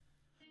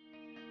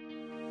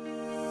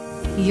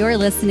You're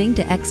listening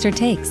to Extra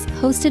Takes,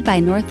 hosted by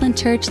Northland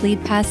Church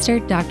lead pastor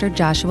Dr.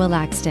 Joshua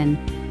Laxton.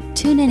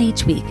 Tune in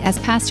each week as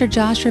Pastor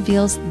Josh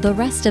reveals the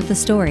rest of the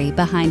story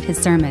behind his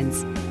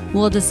sermons.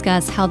 We'll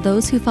discuss how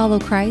those who follow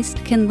Christ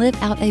can live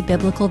out a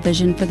biblical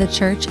vision for the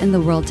church in the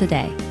world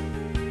today.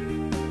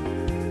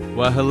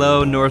 Well,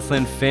 hello,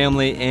 Northland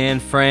family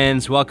and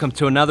friends. Welcome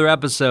to another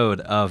episode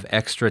of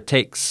Extra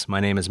Takes. My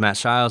name is Matt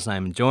Shiles, and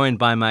I'm joined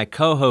by my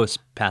co-host,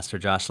 Pastor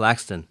Josh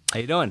Laxton. How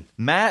you doing?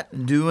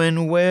 Matt,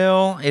 doing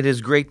well. It is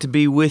great to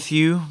be with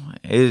you.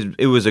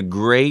 It was a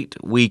great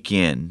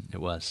weekend. It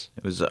was.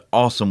 It was an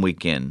awesome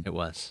weekend. It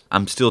was.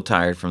 I'm still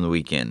tired from the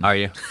weekend. Are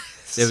you?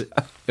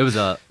 It was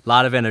a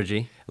lot of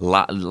energy.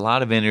 Lot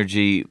of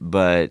energy,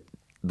 but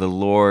the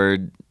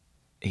Lord,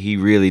 He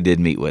really did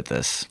meet with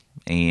us.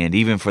 And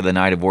even for the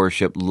night of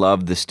worship,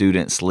 loved the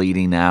students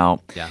leading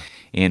out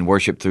in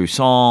worship through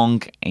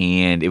song.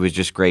 And it was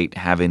just great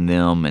having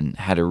them, and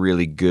had a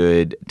really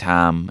good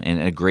time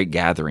and a great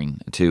gathering,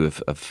 too,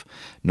 of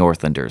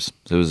Northlanders.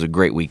 So it was a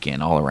great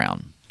weekend all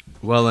around.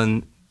 Well,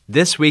 and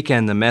this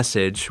weekend, the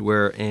message,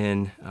 we're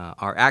in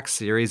our Acts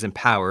series,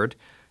 Empowered,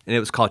 and it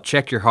was called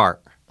Check Your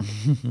Heart.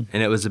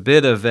 And it was a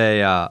bit of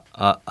a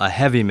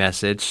heavy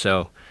message,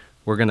 so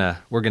we're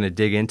gonna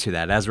dig into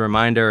that. As a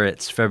reminder,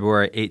 it's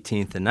February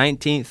 18th and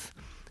 19th,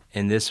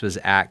 and this was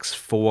Acts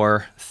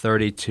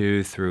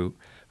 4:32 through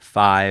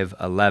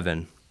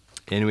 5:11.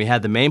 And we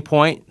had the main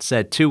point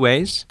said two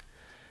ways.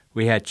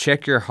 We had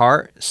check your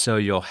heart so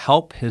you'll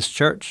help his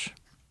church,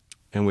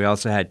 and we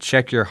also had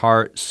check your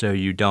heart so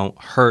you don't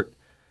hurt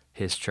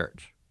his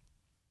church.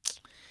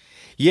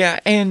 Yeah,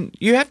 and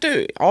you have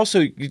to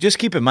also just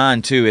keep in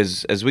mind, too,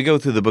 as we go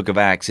through the book of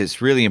Acts,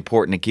 it's really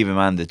important to keep in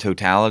mind the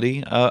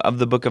totality of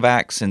the book of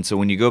Acts. And so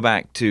when you go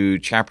back to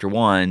chapter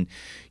 1,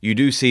 you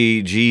do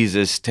see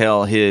Jesus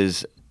tell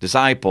his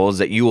disciples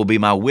that you will be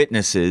my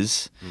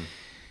witnesses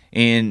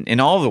in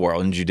all the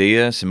world, in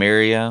Judea,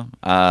 Samaria,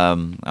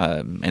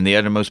 and the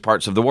uttermost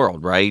parts of the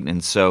world, right?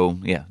 And so,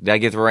 yeah, did I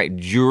get the right?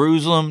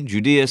 Jerusalem,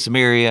 Judea,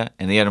 Samaria,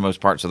 and the uttermost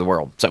parts of the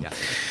world. So. Yeah.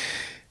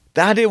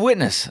 The idea of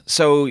witness.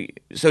 So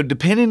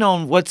depending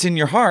on what's in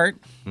your heart,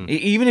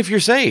 even if you're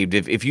saved,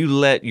 if you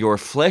let your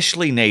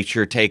fleshly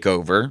nature take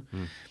over,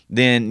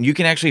 then you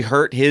can actually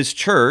hurt his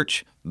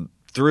church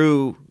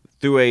through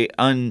a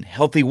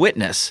unhealthy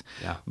witness.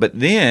 Yeah. But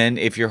then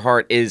if your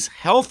heart is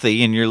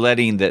healthy and you're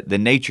letting the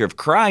nature of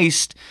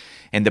Christ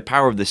and the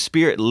power of the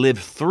Spirit live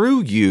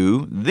through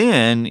you,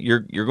 then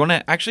you're going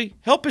to actually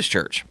help his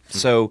church.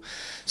 So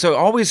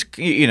always,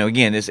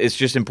 again, it's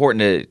just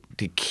important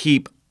to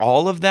keep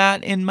all of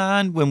that in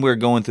mind when we're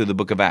going through the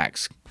book of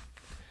Acts.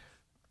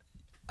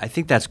 I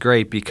think that's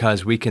great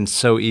because we can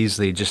so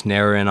easily just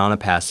narrow in on a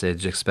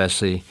passage,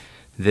 especially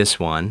this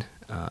one,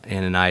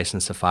 Ananias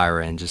and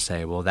Sapphira, and just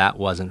say, well, that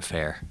wasn't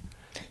fair,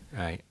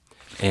 right?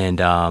 And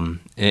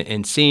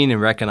seeing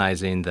and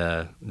recognizing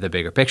the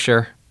bigger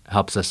picture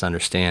helps us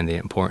understand the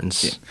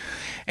importance.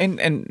 Yeah.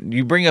 And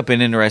you bring up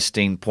an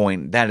interesting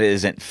point, that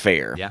isn't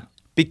fair. Yeah.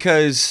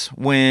 Because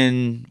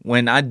when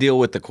I deal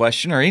with the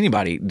question, or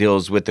anybody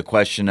deals with the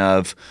question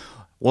of,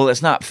 well,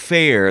 it's not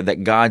fair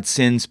that God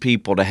sends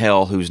people to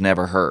hell who's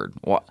never heard.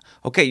 Well,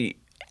 okay,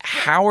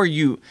 how are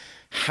you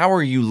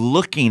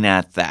looking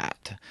at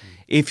that?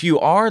 If you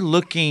are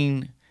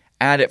looking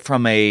at it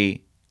from a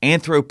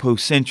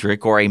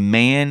anthropocentric or a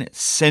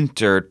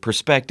man-centered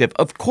perspective,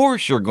 of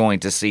course you're going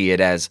to see it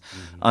as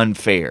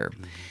unfair.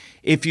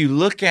 If you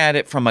look at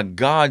it from a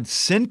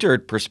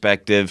God-centered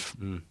perspective,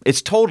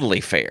 it's totally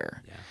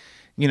fair,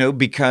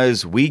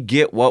 because we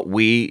get what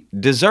we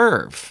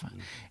deserve.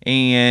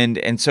 And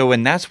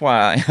that's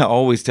why I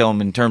always tell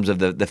them in terms of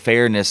the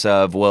fairness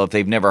of, well, if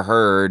they've never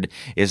heard,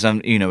 it's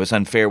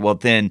unfair. Well,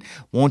 then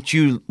won't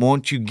you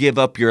give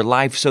up your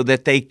life so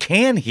that they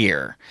can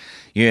hear?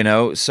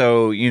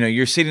 So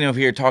you're sitting over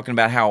here talking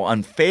about how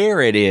unfair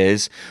it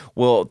is.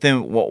 Well,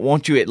 then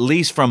won't you at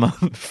least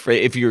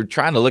if you're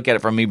trying to look at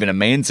it from even a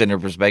man-centered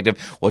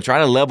perspective, well, try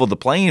to level the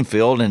playing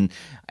field and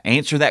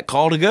answer that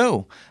call to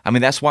go. I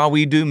mean, that's why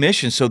we do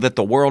missions, so that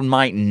the world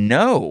might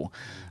know.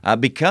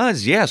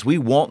 Because, yes, we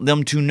want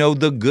them to know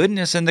the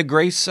goodness and the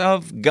grace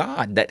of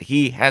God, that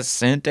He has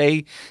sent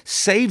a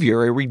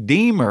Savior, a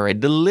Redeemer, a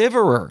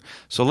Deliverer.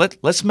 So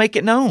let's make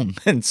it known.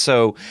 And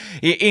so,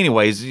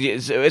 anyways,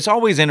 it's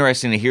always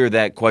interesting to hear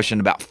that question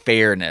about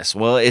fairness.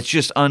 Well, it's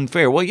just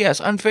unfair. Well,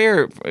 yes,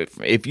 unfair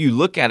if you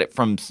look at it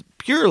from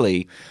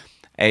purely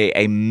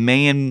a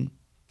man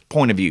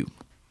point of view.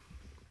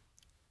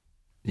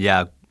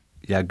 Yeah.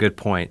 Yeah, good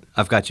point.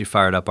 I've got you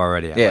fired up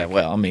already. It was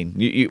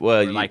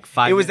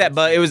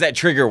that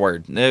trigger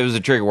word. It was a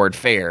trigger word,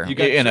 fair. You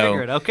got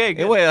triggered. Okay,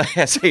 good. Well,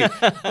 see,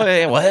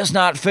 well, that's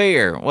not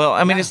fair. Well,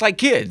 I mean, It's like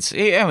kids.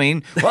 I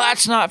mean, well,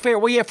 that's not fair.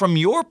 Well, yeah, from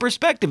your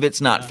perspective,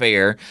 it's not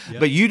fair. Yeah.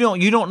 But you don't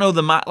know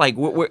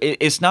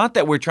it's not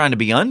that we're trying to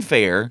be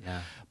unfair.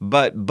 Yeah.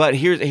 But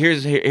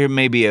here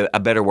may be a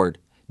better word: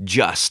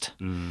 just.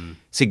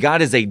 See,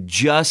 God is a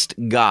just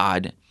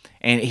God.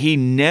 And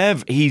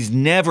he's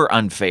never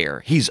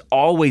unfair. He's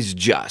always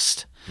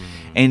just.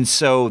 And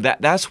so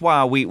that's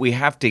why we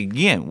have to,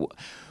 again,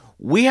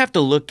 we have to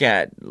look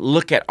at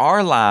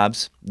our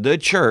lives, the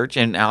church,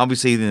 and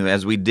obviously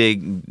as we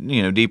dig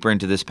deeper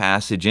into this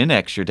passage in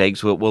Extra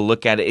Takes, we'll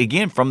look at it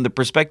again from the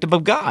perspective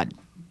of God.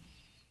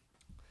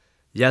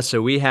 Yeah,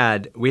 so we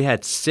had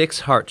 6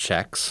 heart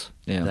checks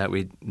that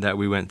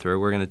we went through.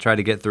 We're going to try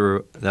to get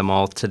through them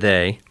all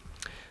today.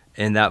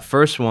 And that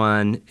first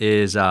one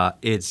is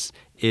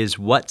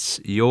what's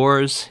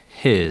yours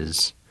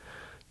his.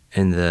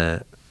 And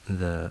the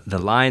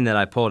line that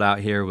I pulled out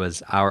here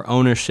was our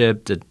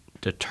ownership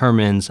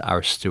determines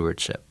our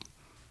stewardship.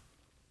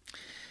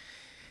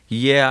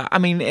 Yeah, I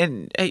mean,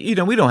 and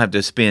we don't have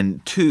to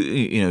spend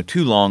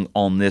too long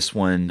on this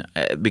one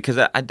because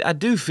I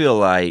do feel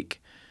like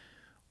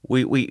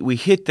we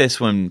hit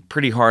this one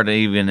pretty hard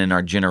even in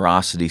our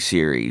generosity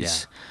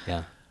series.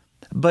 Yeah.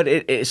 But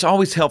it's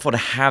always helpful to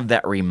have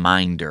that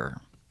reminder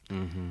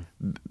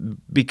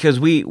because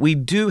we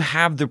do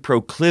have the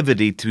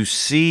proclivity to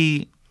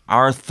see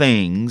our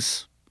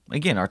things,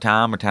 again, our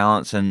time, our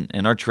talents,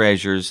 and our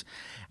treasures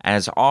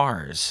as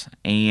ours.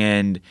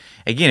 And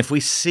again, if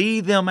we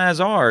see them as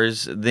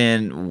ours,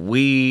 then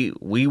we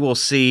will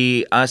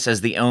see us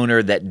as the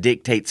owner that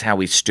dictates how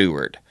we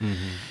steward.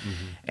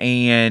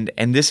 And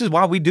this is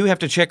why we do have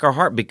to check our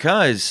heart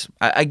because,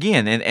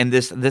 again, and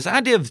this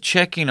idea of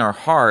checking our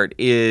heart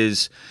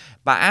is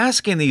by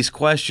asking these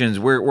questions,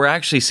 we're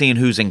actually seeing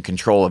who's in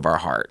control of our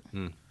heart.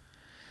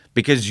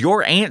 Because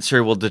your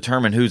answer will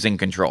determine who's in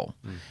control.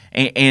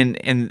 And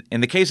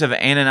in the case of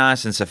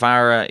Ananias and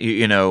Sapphira,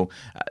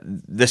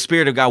 the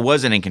Spirit of God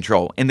wasn't in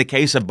control. In the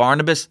case of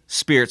Barnabas,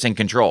 Spirit's in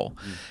control.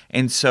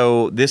 And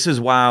so this is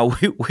why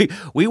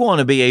we want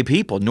to be a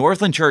people.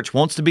 Northland Church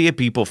wants to be a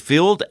people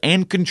filled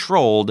and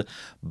controlled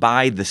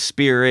by the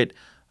Spirit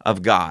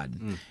of God.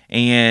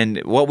 And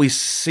what we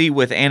see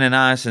with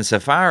Ananias and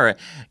Sapphira,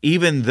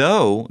 even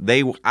though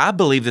I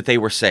believe that they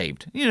were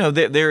saved.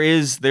 There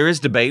is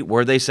debate.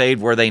 Were they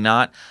saved? Were they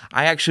not?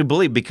 I actually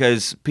believe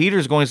because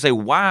Peter's going to say,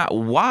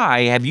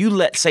 why have you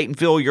let Satan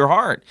fill your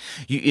heart?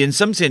 In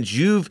some sense,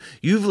 you've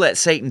let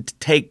Satan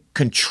take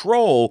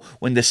control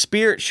when the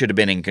Spirit should have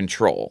been in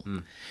control.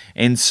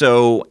 And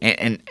so,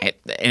 and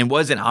it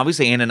wasn't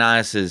obviously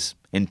Ananias's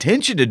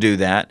intention to do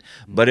that,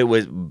 but it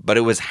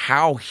was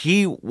how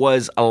he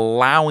was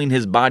allowing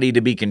his body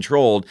to be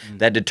controlled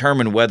that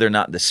determined whether or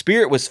not the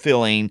Spirit was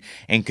filling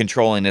and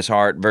controlling his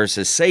heart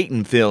versus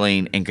Satan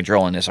filling and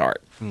controlling his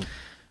heart.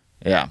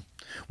 Yeah.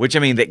 Which, I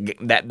mean,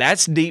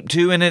 that's deep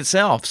too in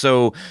itself.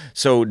 So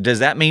does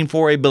that mean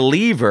for a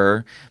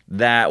believer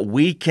that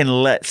we can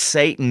let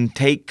Satan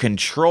take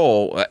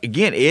control?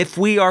 Again, if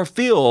we are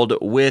filled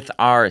with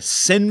our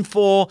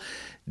sinful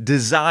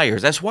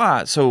desires. That's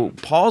why. So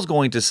Paul's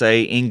going to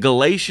say in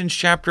Galatians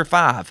chapter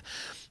 5,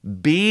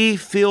 be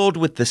filled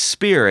with the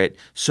Spirit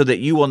so that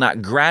you will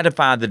not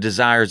gratify the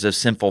desires of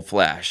sinful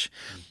flesh.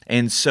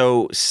 And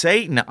so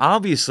Satan,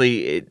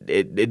 obviously,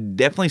 it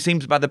definitely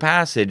seems by the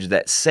passage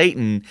that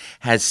Satan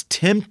has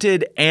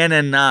tempted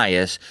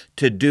Ananias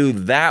to do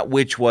that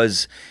which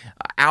was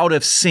out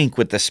of sync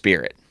with the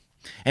Spirit.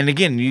 And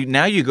again,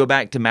 now you go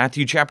back to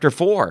Matthew chapter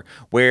 4,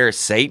 where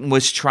Satan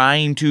was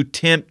trying to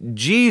tempt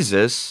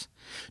Jesus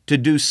to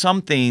do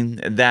something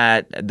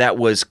that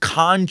was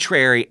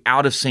contrary,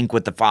 out of sync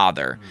with the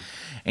Father.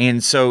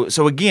 And so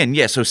again,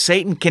 so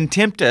Satan can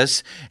tempt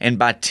us, and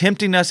by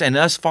tempting us and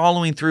us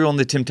following through on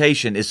the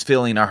temptation is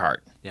filling our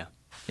heart. Yeah.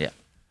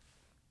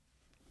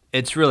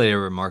 It's really a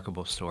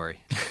remarkable story.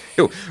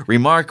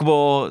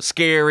 Remarkable,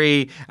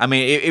 scary. I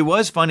mean, it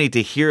was funny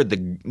to hear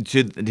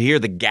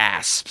the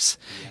gasps.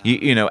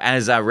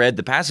 As I read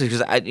the passage,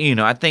 because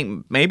I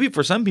think maybe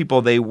for some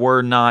people they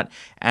were not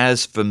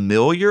as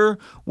familiar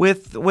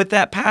with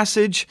that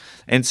passage,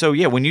 and so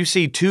when you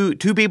see two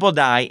people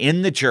die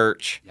in the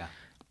church,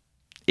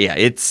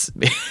 it's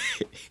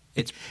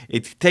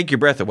take your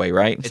breath away,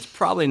 right? It's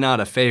probably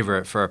not a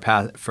favorite for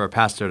a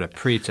pastor to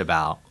preach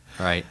about,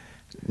 right?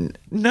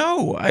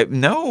 No,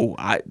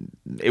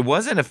 it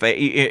wasn't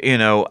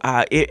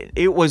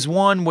it was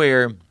one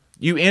where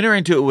you enter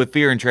into it with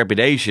fear and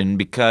trepidation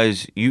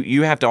because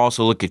you have to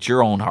also look at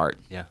your own heart.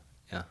 Yeah.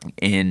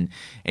 And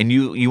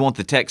you want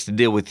the text to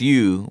deal with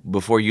you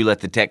before you let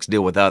the text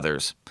deal with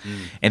others.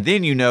 And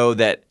then you know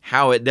that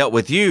how it dealt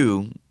with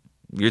you,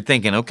 you're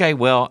thinking, okay,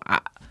 well,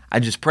 I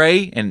just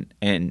pray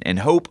and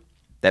hope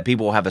that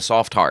people will have a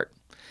soft heart.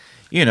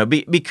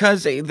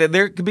 Because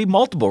there could be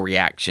multiple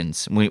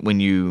reactions when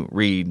you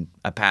read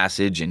a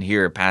passage and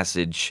hear a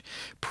passage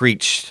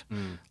preached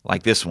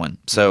like this one.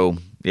 So,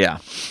 yeah.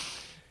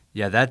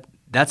 Yeah,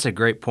 that's a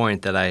great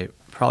point that I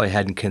probably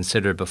hadn't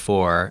considered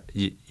before.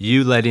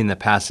 You letting the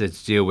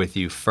passage deal with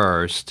you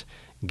first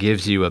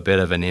gives you a bit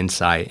of an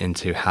insight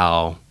into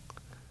how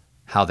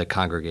the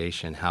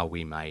congregation, how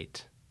we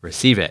might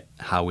receive it,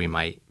 how we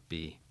might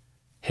be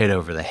hit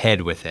over the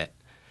head with it.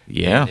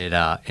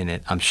 Yeah.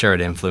 And I'm sure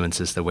it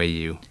influences the way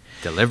you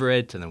deliver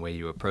it and the way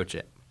you approach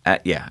it.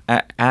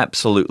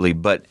 Absolutely.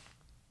 But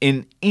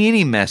in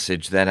any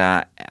message that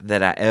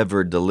I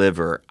ever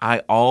deliver, I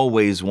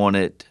always want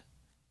it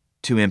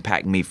to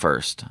impact me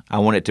first. I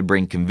want it to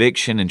bring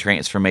conviction and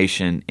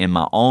transformation in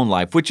my own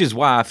life, which is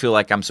why I feel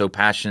like I'm so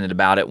passionate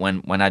about it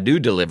when I do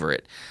deliver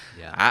it.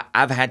 Yeah.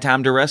 I've had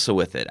time to wrestle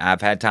with it.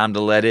 I've had time to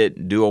let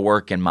it do a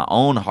work in my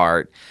own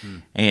heart,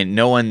 and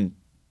knowing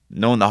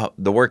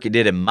the work it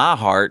did in my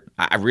heart,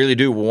 I really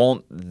do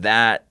want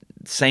that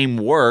same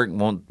work,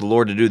 want the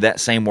Lord to do that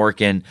same work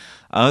in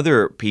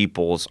other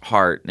people's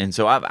heart. And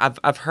so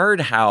I've heard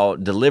how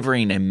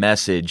delivering a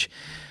message,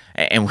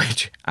 in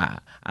which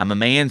I'm a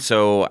man,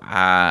 so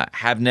I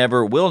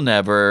will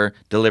never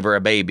deliver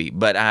a baby.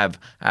 But I've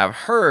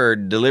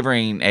heard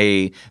delivering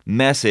a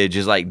message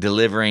is like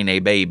delivering a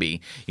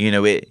baby.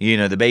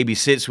 The baby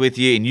sits with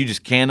you, and you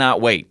just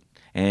cannot wait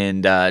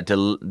and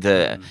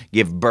to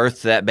give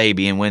birth to that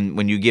baby. And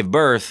when you give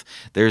birth,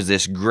 there's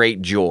this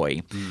great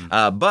joy.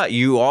 But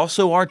you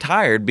also are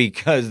tired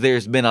because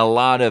there's been a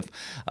lot of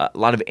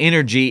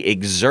energy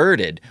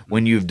exerted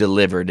when you've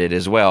delivered it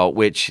as well,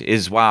 which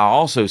is why I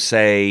also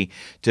say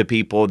to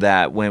people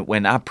that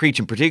when I preach,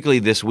 and particularly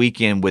this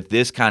weekend with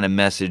this kind of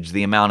message,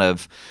 the amount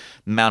of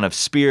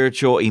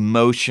spiritual,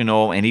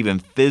 emotional, and even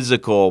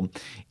physical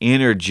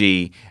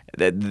energy,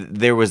 that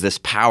there was this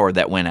power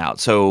that went out.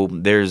 So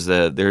there's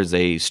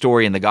a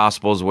story in the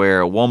Gospels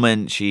where a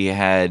woman, she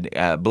had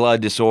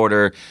blood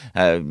disorder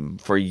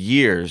for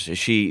years.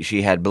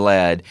 She had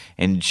bled,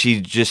 and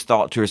she just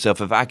thought to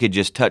herself, if I could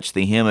just touch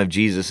the hem of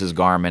Jesus'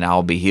 garment,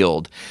 I'll be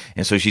healed.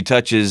 And so she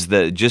touches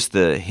just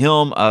the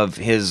hem of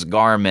his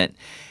garment,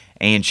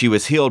 and she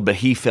was healed, but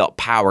he felt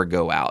power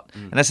go out.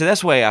 And I said,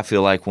 that's the way I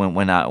feel like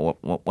when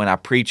I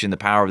preach in the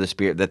power of the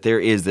Spirit, that there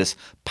is this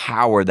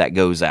power that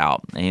goes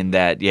out, and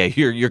that,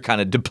 you're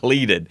kind of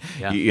depleted,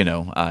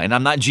 and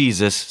I'm not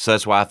Jesus, so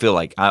that's why I feel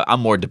like I'm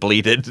more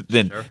depleted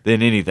than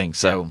anything.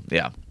 So,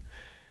 yeah.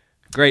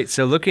 Great.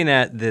 So looking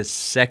at this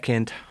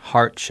second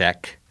heart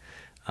check,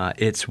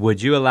 it's,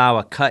 would you allow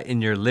a cut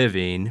in your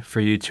living for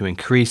you to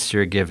increase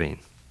your giving?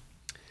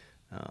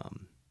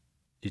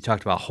 You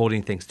talked about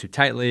holding things too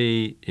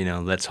tightly.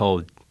 Let's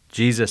hold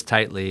Jesus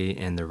tightly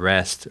and the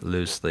rest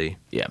loosely.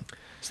 Yeah.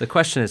 So the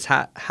question is,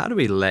 how do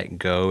we let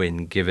go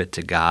and give it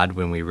to God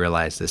when we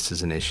realize this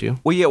is an issue?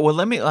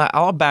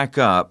 I'll back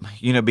up,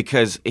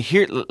 because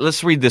here,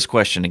 let's read this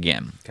question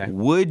again. Okay.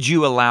 Would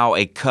you allow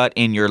a cut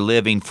in your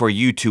living for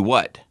you to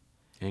what?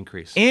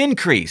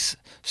 Increase.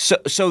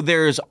 So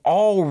there's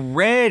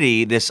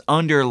already this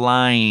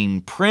underlying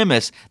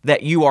premise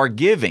that you are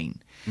giving.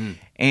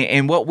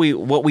 And what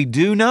we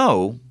do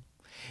know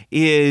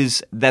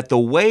is that the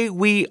way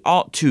we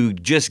ought to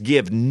just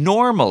give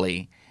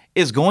normally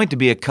is going to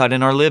be a cut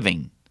in our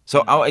living.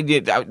 So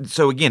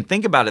again,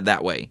 think about it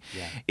that way.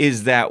 Yeah.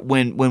 Is that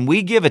when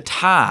we give a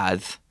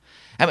tithe,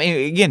 I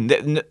mean,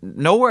 again,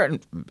 no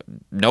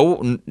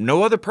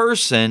other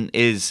person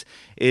is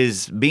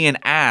being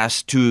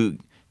asked to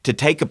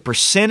take a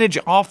percentage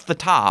off the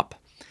top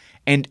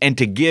and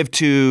to give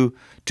to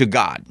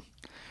God.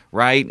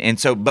 Right? And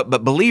so, but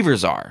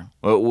believers are.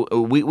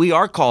 We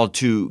are called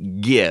to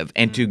give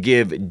and to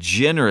give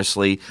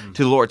generously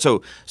to the Lord.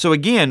 So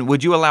again,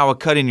 would you allow a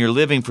cut in your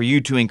living for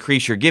you to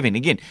increase your giving?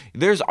 Again,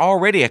 there's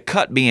already a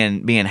cut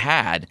being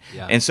had.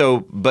 Yeah. And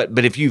so,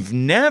 but if you've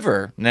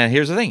never, now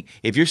here's the thing,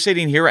 if you're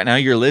sitting here right now,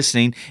 you're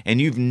listening, and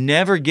you've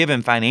never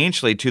given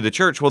financially to the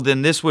church, well,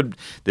 then this would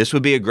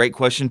be a great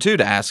question too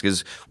to ask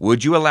is,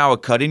 would you allow a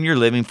cut in your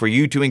living for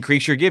you to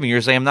increase your giving? You're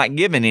saying, I'm not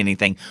giving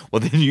anything. Well,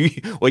 then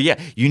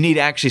you need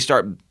to actually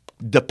start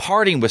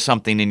departing with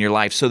something in your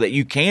life so that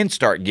you can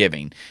start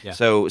giving. Yeah.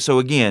 So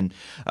again,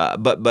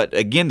 but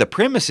again, the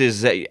premise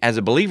is that as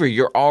a believer,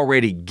 you're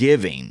already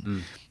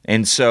giving.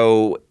 And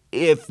so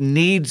if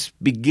needs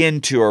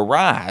begin to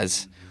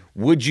arise,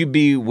 would you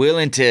be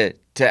willing to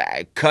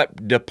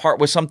depart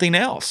with something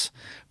else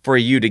for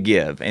you to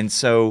give? And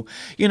so,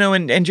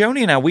 and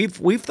Joni and I,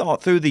 we've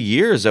thought through the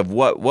years of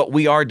what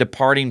we are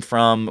departing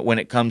from when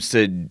it comes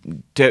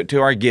to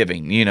our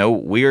giving.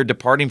 We are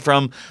departing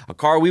from a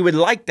car we would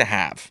like to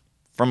have,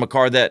 from a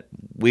car that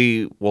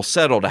we will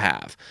settle to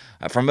have,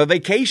 from a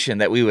vacation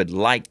that we would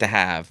like to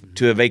have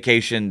to a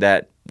vacation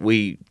that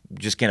we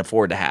just can't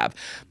afford to have.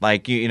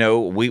 Like,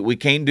 we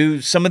can't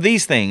do some of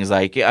these things.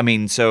 I could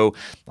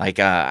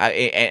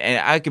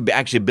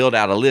actually build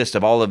out a list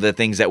of all of the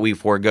things that we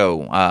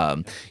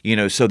forego,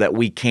 so that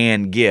we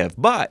can give.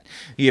 But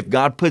if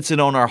God puts it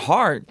on our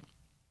heart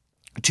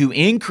to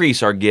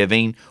increase our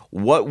giving,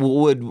 what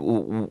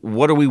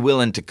are we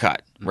willing to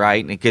cut,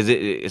 right? Because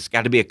it's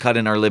got to be a cut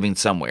in our living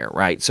somewhere,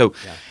 right? So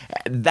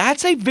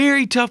that's a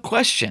very tough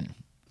question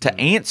to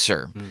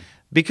answer,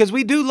 because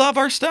we do love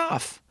our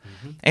stuff.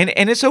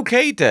 And it's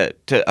okay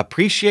to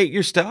appreciate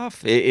your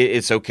stuff.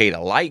 It's okay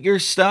to like your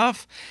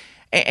stuff.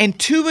 And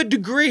to a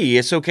degree,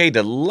 it's okay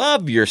to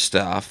love your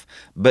stuff,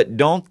 but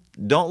don't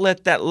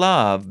let that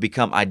love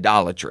become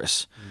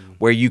idolatrous,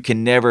 where you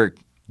can never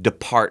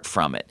depart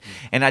from it.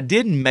 And I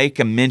did make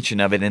a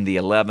mention of it in the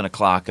 11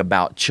 o'clock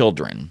about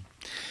children,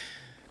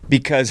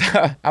 because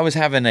I was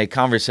having a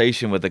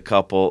conversation with a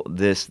couple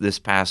this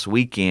past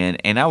weekend,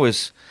 and I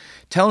was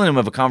telling them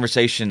of a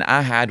conversation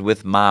I had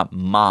with my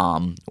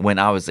mom when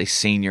I was a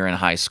senior in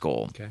high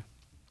school. Okay.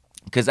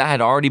 because I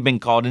had already been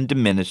called into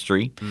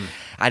ministry.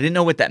 I didn't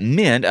know what that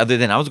meant other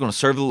than I was going to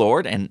serve the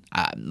Lord. And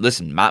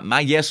listen, my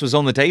yes was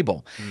on the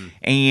table.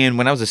 And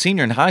when I was a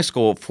senior in high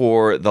school,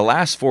 for the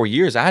last 4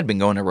 years, I had been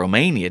going to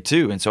Romania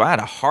too. And so I had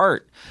a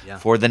heart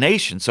for the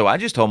nation. So I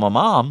just told my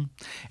mom,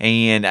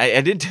 and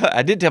I did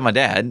tell my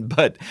dad,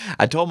 but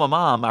I told my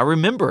mom, I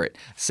remember it,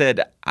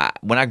 said,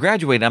 when I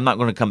graduate, I'm not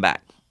going to come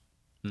back.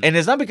 And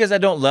it's not because I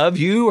don't love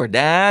you or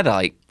Dad.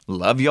 I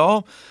love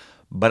y'all,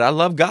 but I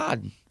love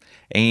God.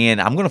 And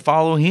I'm going to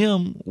follow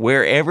him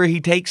wherever he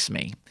takes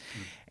me.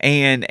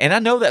 And I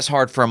know that's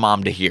hard for a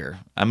mom to hear.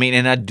 I mean,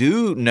 and I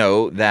do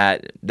know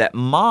that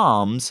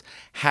moms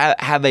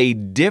have a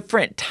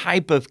different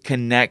type of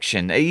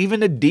connection,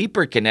 even a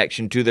deeper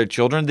connection to their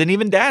children than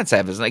even dads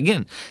have. And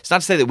again, it's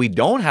not to say that we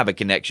don't have a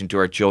connection to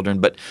our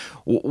children, but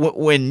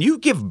when you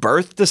give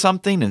birth to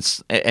something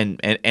and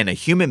a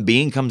human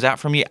being comes out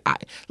from you,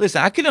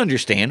 I can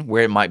understand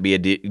where it might be a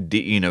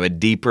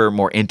deeper,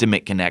 more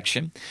intimate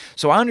connection.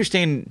 So I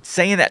understand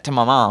saying that to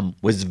my mom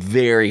was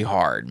very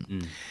hard.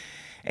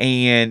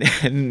 And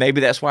maybe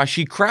that's why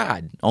she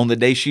cried on the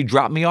day she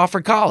dropped me off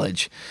for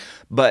college.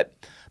 But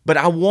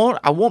I want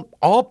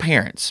all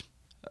parents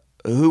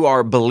who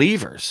are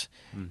believers,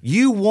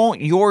 you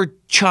want your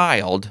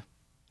children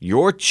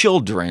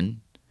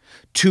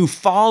to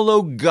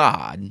follow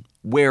God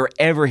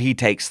wherever he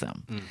takes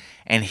them.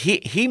 And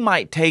he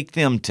might take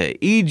them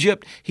to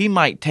Egypt, he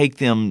might take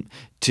them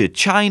to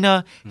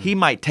China, he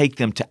might take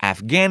them to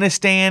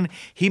Afghanistan,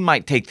 he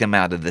might take them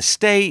out of the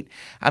state.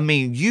 I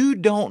mean, you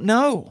don't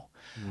know.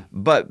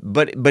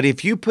 But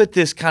if you put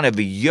this kind of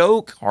a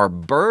yoke or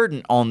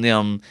burden on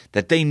them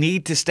that they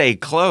need to stay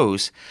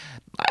close,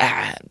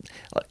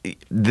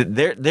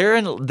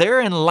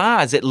 therein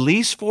lies, at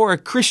least for a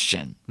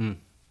Christian,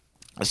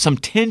 some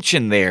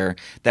tension there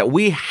that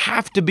we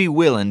have to be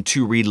willing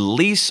to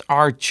release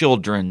our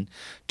children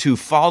to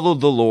follow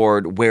the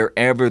Lord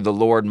wherever the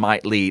Lord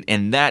might lead.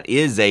 And that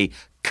is a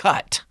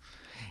cut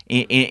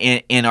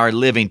in our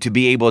living to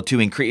be able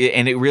to increase.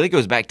 And it really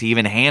goes back to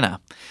even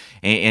Hannah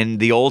in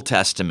the Old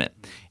Testament,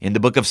 in the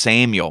book of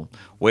Samuel,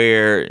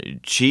 where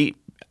she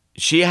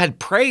had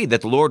prayed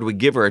that the Lord would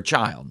give her a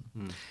child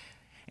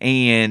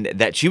and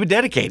that she would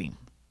dedicate him.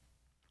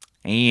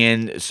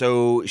 And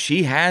so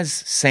she has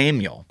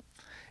Samuel.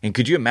 And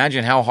could you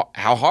imagine how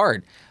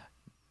hard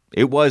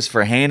it was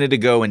for Hannah to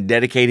go and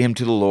dedicate him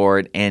to the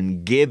Lord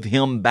and give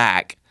him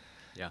back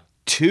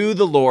to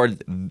the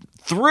Lord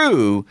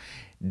through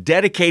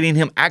dedicating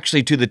him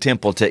actually to the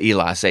temple to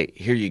Eli? Say,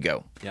 here you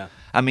go. Yeah.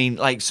 I mean,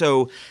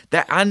 so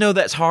that I know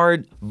that's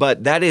hard,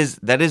 but that is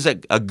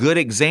a good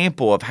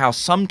example of how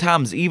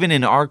sometimes even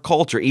in our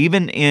culture,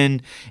 even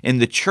in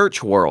the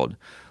church world,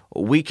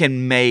 we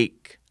can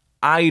make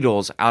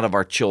idols out of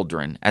our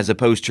children as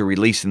opposed to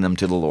releasing them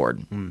to the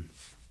Lord.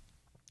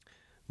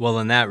 Well,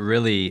 and that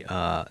really,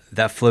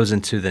 that flows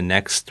into the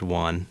next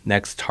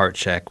heart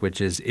check, which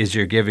is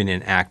you're giving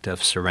an act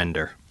of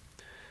surrender.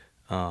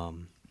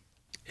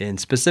 And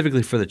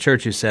specifically for the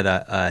church, you said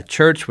a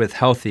church with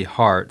healthy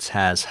hearts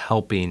has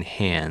helping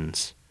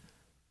hands.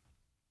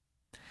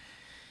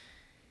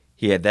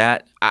 Yeah,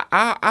 that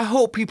I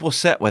hope people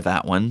sit with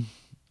that one,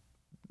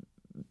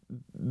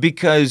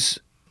 because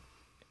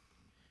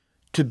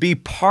to be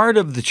part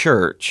of the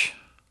church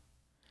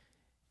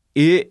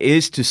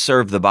is to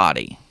serve the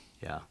body.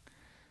 Yeah.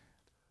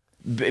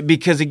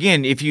 Because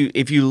again, if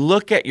you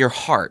look at your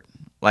heart,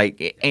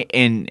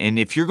 and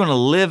if you're going to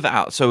live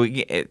out, so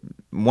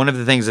one of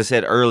the things I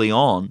said early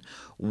on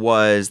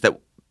was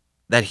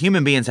that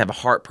human beings have a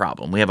heart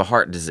problem. We have a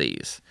heart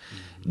disease.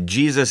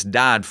 Jesus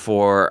died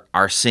for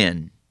our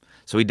sin,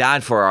 so he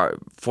died for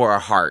our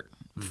heart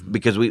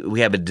because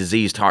we have a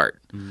diseased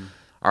heart.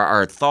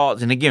 Our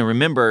thoughts, and again,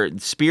 remember,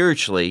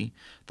 spiritually,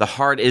 the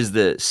heart is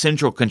the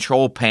central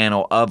control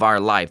panel of our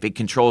life. It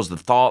controls the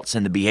thoughts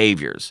and the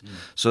behaviors.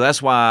 So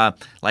that's why,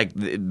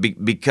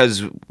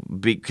 because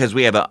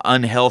we have an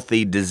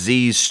unhealthy,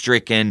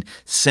 disease-stricken,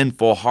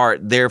 sinful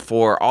heart,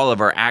 therefore all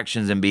of our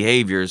actions and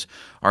behaviors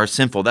are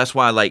sinful. That's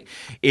why,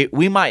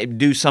 we might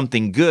do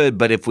something good,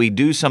 but if we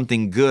do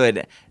something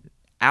good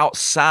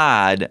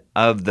outside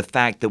of the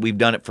fact that we've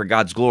done it for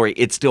God's glory,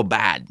 it's still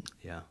bad.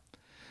 Yeah.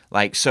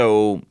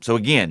 So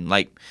again,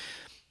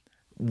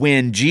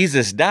 when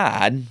Jesus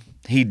died,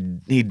 he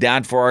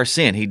died for our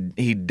sin.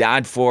 He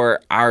died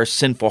for our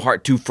sinful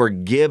heart to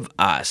forgive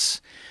us.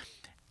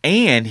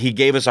 And he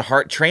gave us a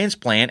heart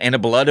transplant and a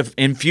blood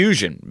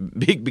infusion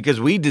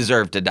because we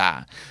deserve to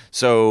die.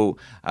 So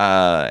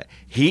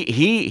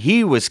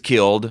he was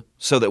killed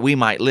so that we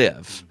might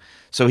live.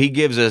 So he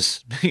gives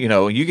us, you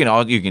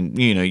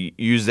can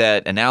use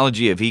that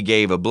analogy of he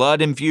gave a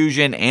blood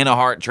infusion and a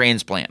heart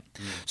transplant.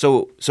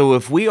 So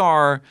if we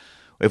are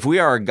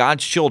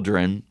God's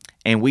children,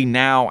 and we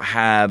now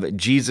have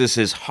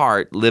Jesus'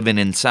 heart living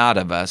inside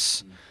of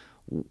us,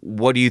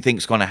 what do you think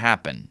is going to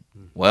happen?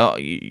 Well,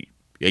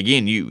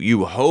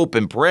 you hope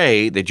and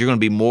pray that you're going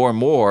to be more and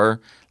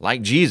more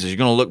like Jesus. You're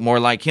going to look more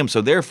like him.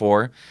 So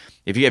therefore,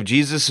 If you have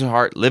Jesus'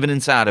 heart living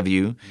inside of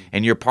you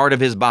and you're part of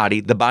his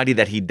body, the body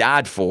that he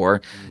died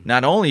for,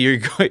 not only you're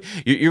going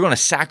to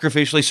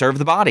sacrificially serve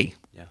the body.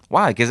 Yeah.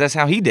 Why? Because that's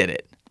how he did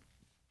it.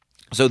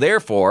 So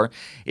therefore,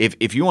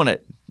 if you want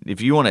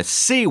to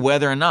see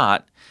whether or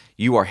not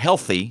you are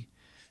healthy,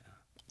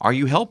 are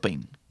you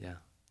helping? Yeah.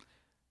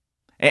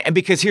 And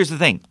because here's the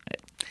thing.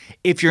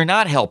 If you're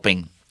not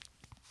helping,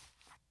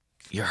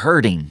 you're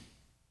hurting.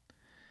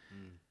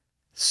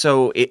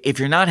 So if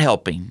you're not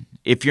helping,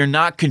 if you're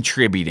not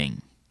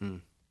contributing,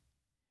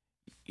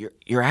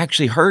 you're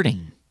actually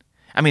hurting.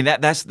 I mean,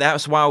 that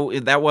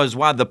was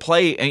why the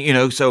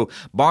play, so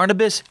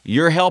Barnabas,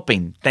 you're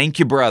helping. Thank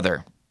you,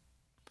 brother.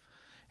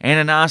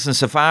 Ananias and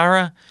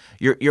Sapphira,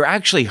 you're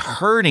actually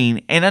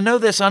hurting. And I know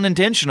that's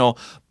unintentional,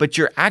 but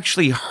you're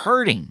actually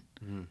hurting.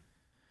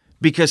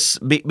 Because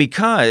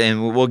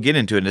and we'll get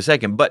into it in a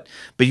second, but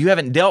you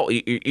haven't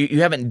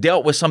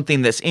dealt with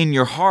something that's in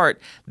your heart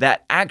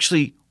that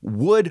actually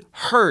would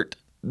hurt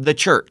the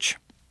church.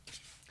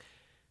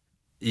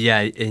 Yeah,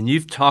 and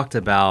you've talked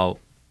about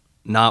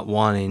not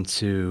wanting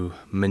to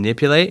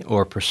manipulate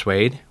or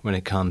persuade when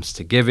it comes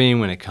to giving,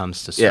 when it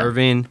comes to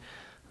serving.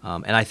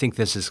 And I think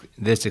this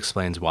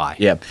explains why.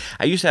 Yeah,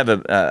 I used to have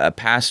a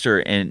pastor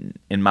in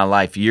my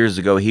life years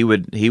ago. He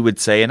would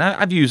say, and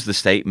I've used the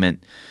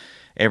statement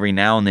every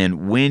now and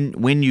then,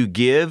 when you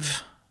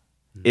give,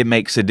 it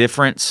makes a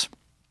difference.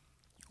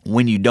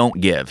 When you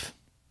don't give,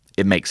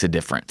 it makes a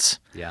difference.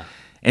 Yeah.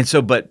 And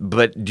so, but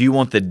do you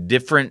want the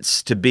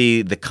difference to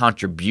be the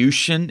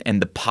contribution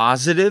and the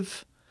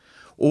positive?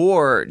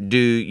 Or do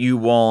you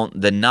want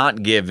the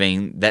not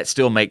giving that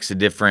still makes a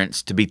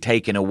difference to be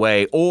taken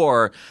away,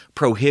 or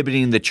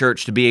prohibiting the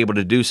church to be able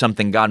to do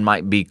something God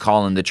might be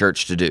calling the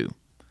church to do?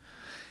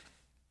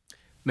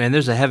 Man,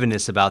 there's a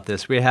heaviness about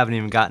this. We haven't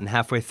even gotten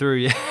halfway through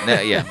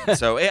yet. Yeah.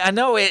 So I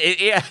know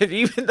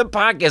even the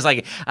podcast,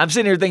 like I'm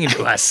sitting here thinking,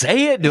 do I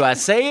say it? Do I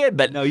say it?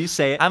 But no, you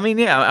say it. I mean,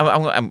 yeah,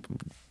 I'm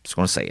just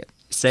going to say it.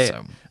 Say it.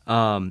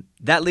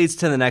 That leads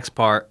to the next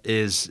part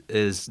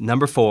is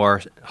number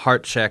 4,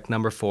 heart check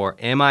number 4.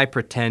 Am I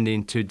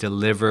pretending to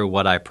deliver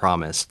what I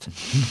promised?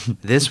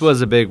 This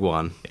was a big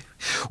one.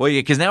 Well, yeah,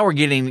 because now we're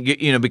getting,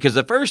 because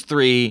the first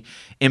 3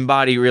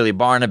 embody really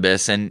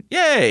Barnabas, and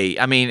yay,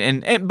 I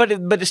mean, but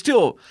it's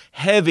still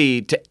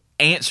heavy to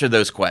answer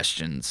those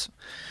questions.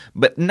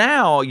 But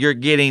now you're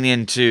getting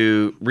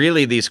into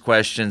really these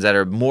questions that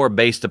are more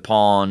based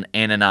upon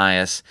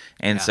Ananias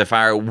and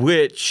Sapphira,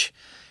 which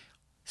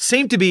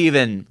seem to be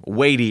even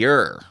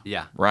weightier.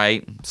 Yeah.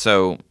 Right?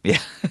 So, yeah.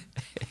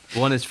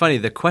 Well, and it's funny,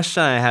 the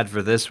question I had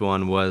for this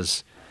one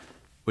was,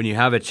 when you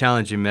have a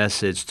challenging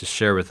message to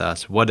share with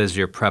us, what does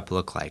your prep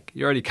look like?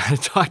 You already kind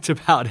of talked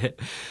about it.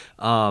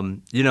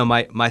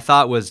 My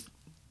thought was,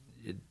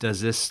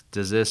 does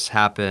this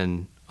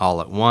happen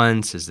all at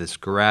once? Is this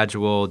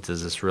gradual?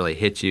 Does this really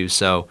hit you?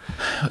 So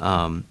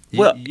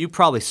you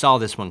probably saw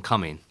this one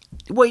coming.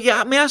 Well,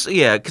 yeah, I mean,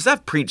 because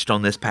I've preached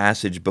on this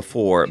passage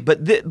before,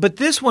 but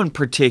this one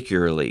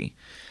particularly,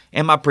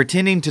 am I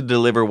pretending to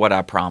deliver what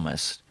I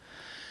promised?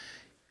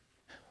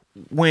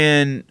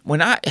 When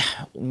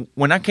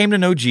I came to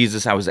know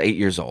Jesus, I was 8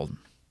 years old.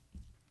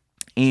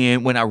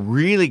 And when I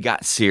really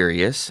got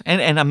serious,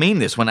 and I mean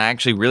this, when I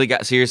actually really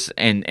got serious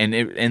and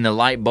the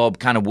light bulb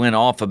kind of went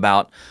off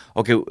about,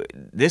 okay,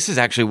 this is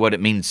actually what it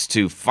means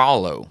to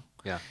follow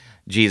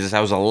Jesus, I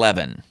was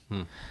 11.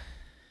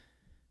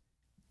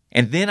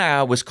 And then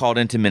I was called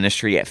into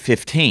ministry at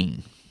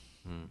 15.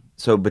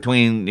 So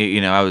between,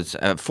 I was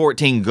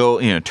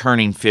 14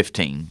 turning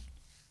 15.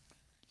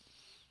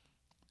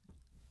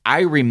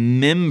 I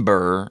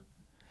remember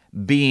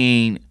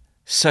being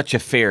such a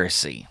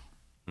Pharisee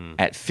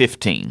at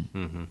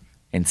 15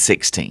 and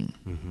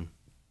 16.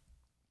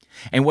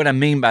 And what I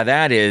mean by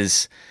that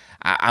is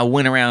I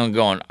went around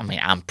going,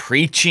 I'm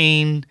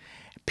preaching.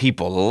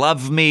 People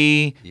love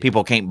me. Yeah.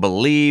 People can't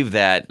believe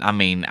that,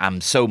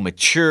 I'm so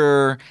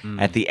mature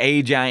at the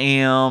age I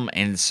am.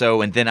 And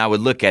then I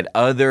would look at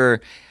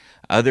other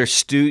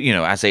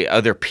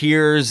other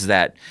peers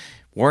that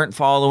weren't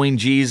following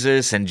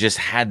Jesus and just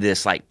had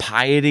this like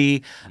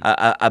piety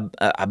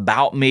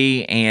about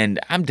me. And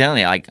I'm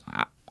telling you, like,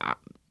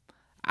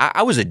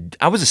 I was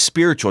a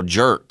spiritual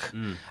jerk.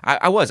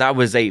 I was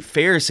a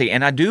Pharisee.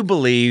 And I do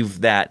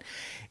believe that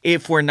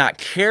if we're not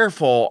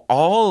careful,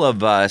 all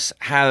of us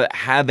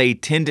have a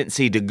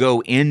tendency to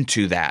go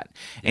into that.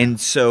 And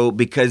so,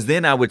 because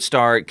then I would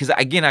start, because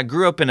again, I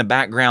grew up in a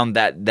background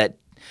that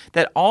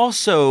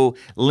also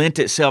lent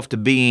itself to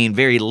being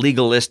very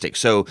legalistic.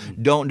 So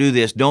don't do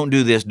this, don't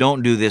do this,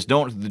 don't do this,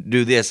 don't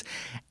do this.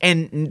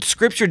 And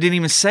Scripture didn't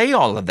even say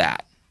all of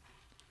that.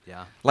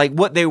 Yeah. Like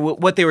what they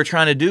were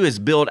trying to do is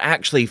build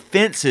actually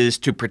fences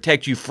to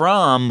protect you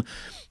from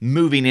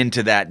moving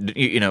into that,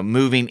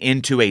 moving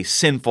into a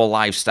sinful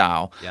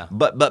lifestyle. Yeah.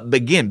 But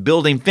again,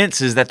 building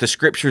fences that the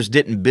Scriptures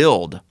didn't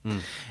build.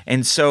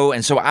 And so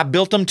I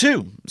built them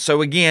too.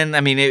 So again,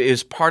 it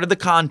was part of the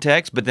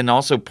context, but then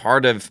also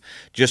part of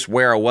just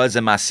where I was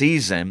in my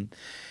season.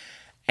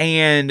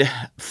 And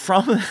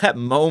from that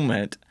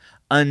moment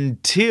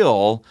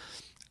until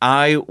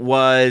I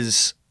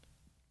was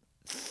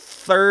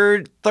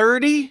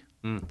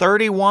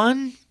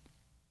 31.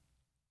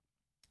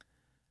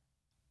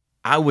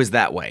 I was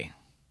that way.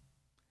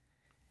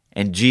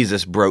 And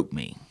Jesus broke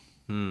me.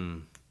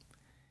 And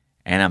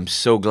I'm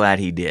so glad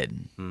he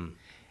did.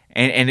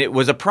 And it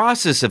was a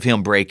process of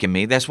him breaking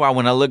me. That's why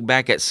when I look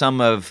back at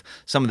some of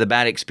the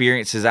bad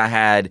experiences I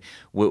had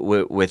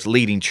with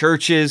leading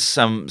churches,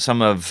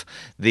 some of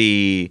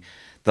the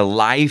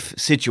life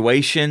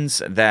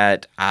situations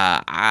that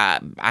I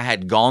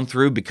had gone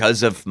through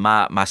because of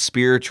my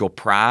spiritual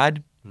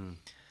pride,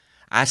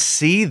 I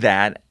see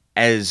that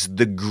as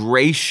the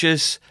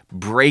gracious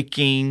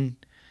breaking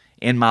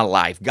in my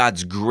life,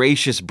 God's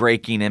gracious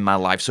breaking in my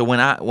life. So when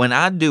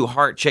I do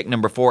heart check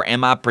number 4,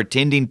 am I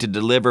pretending to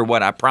deliver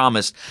what I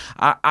promised?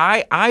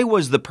 I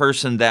was the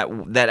person that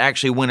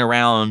actually went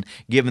around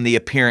giving the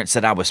appearance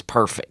that I was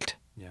perfect.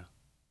 Yeah.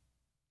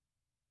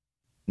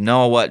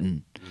 No, I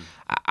wasn't.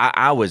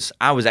 I was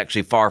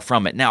actually far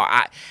from it. Now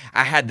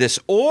I had this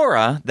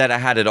aura that I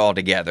had it all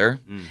together,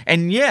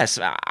 and yes,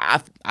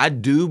 I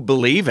do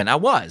believe, and I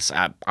was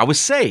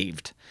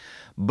saved.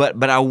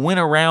 But I went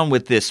around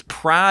with this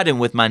pride and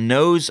with my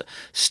nose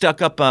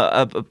stuck up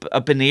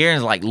in the air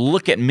and like,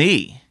 look at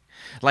me.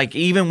 Like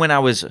even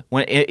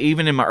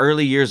even in my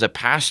early years of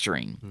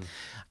pastoring,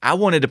 I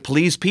wanted to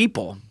please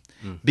people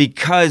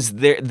because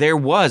there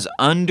was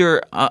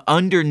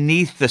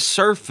underneath the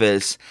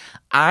surface,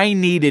 I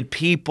needed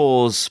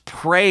people's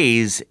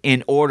praise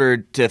in order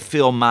to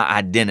fill my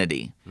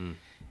identity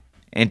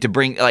and to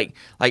bring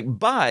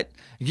but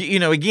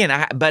again,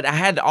 I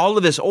had all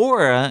of this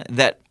aura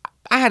that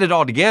I had it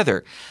all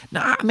together.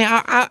 No, I mean,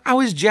 I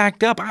was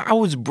jacked up. I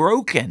was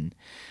broken.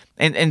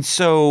 And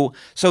so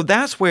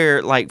that's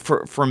where, like,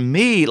 for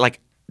me, like,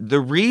 the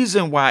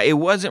reason why it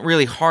wasn't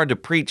really hard to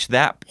preach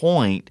that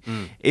point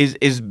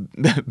is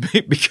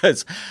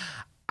because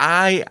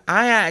I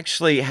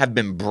actually have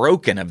been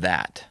broken of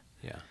that.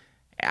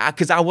 Yeah.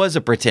 Because I was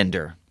a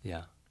pretender.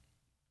 Yeah.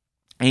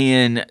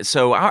 And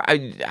so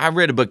I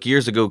read a book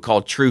years ago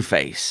called True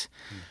Face.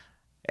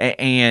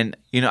 And,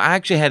 I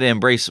actually had to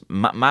embrace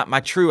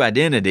my true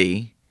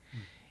identity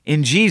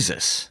in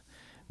Jesus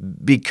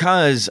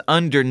because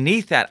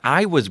underneath that,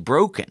 I was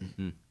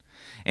broken.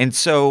 And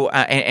so,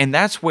 and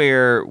that's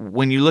where,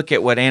 when you look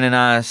at what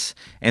Ananias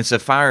and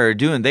Sapphira are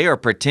doing, they are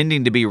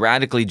pretending to be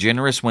radically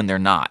generous when they're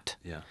not.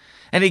 Yeah.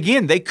 And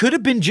again, they could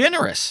have been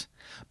generous,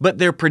 but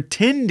they're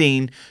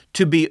pretending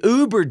to be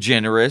uber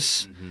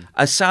generous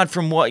aside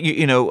from what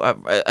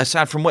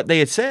aside from what they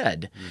had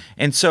said.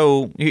 And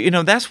so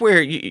that's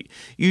where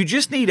you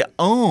just need to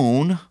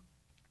own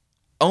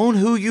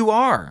who you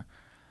are.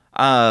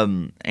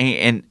 And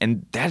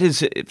that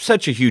is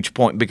such a huge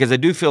point, because I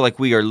do feel like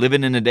we are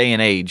living in a day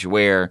and age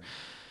where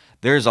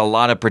there's a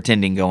lot of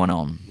pretending going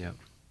on. Yep.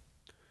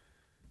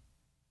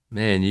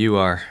 Man,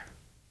 we're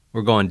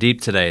going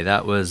deep today.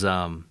 That was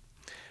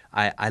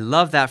I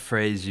love that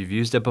phrase. You've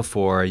used it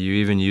before. You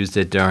even used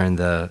it during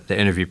the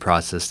interview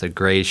process, the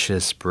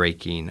gracious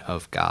breaking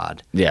of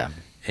God. Yeah.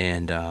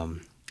 And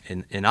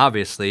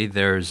obviously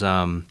there's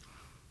a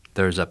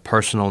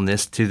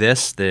personalness to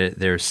this.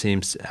 There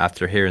seems,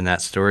 after hearing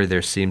that story,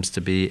 there seems to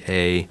be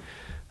a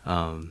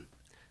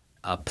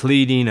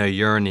pleading, a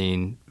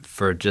yearning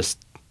for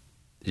just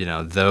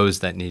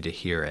those that need to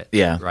hear it.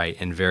 Yeah.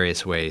 Right, in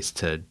various ways,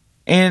 to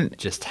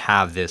just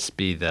have this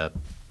be the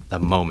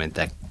moment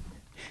that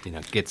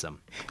gets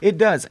them. It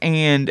does.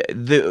 And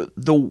the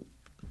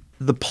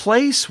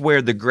place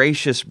where the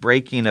gracious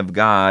breaking of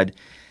God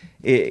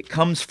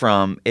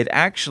it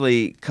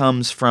actually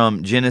comes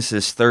from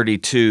Genesis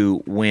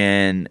 32,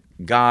 when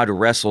God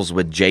wrestles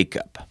with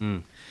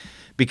Jacob.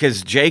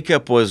 Because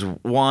Jacob was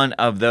one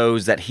of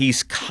those that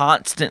he's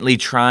constantly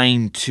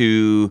trying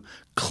to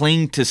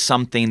cling to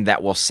something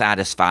that will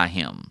satisfy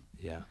him.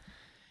 Yeah.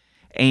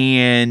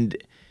 And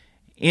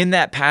in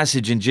that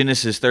passage in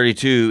Genesis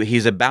 32,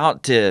 he's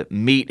about to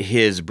meet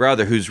his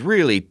brother who's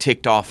really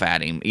ticked off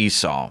at him,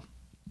 Esau.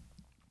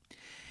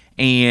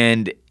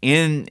 And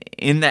in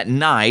that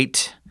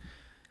night,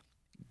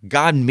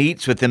 God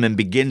meets with him and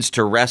begins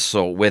to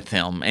wrestle with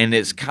him. And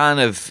it's kind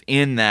of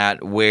in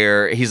that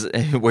where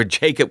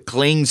Jacob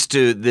clings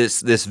to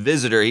this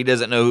visitor. He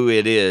doesn't know who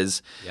it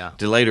is. Yeah.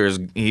 Till later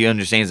he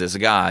understands it's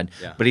God.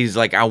 Yeah. But he's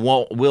like,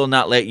 will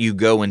not let you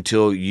go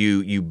until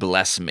you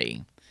bless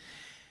me.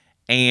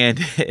 And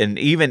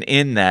even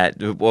in that,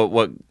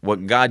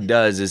 what God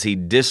does is he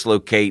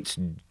dislocates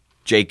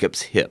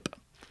Jacob's hip,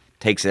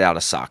 takes it out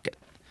of socket,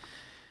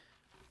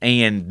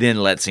 and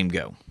then lets him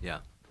go. Yeah.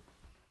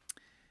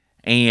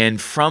 And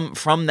from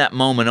that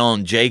moment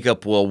on,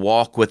 Jacob will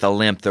walk with a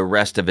limp the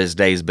rest of his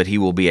days, but he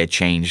will be a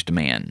changed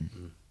man.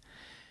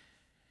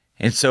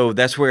 And so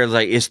that's where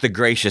it's the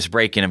gracious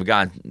breaking of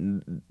God.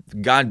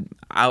 God,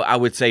 I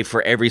would say,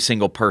 for every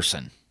single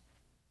person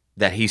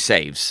that he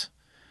saves,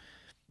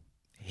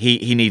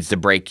 He needs to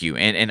break you.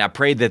 And I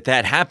pray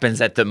that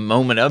happens at the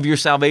moment of your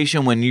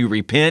salvation when you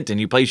repent and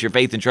you place your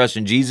faith and trust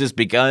in Jesus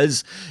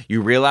because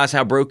you realize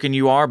how broken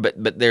you are.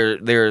 But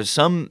there are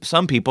some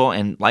people,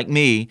 and like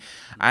me,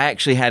 I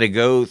actually had to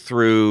go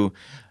through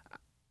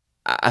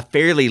a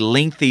fairly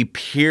lengthy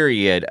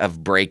period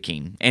of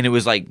breaking. And it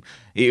was like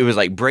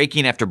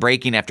breaking after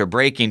breaking after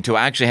breaking till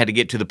I actually had to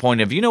get to the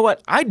point of, you know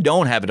what, I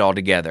don't have it all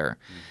together.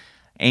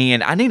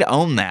 And I need to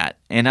own that.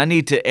 And I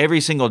need to,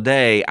 every single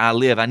day I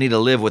need to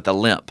live with a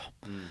limp.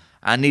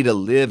 I need to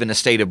live in a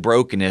state of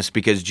brokenness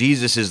because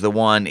Jesus is the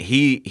one,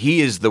 He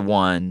is the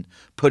one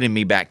putting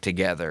me back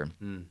together.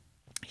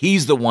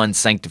 He's the one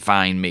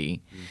sanctifying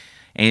me.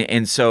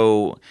 And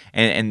so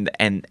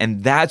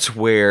that's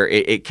where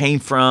it came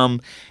from.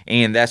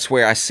 And that's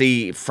where I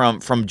see from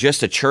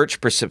just a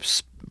church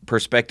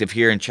perspective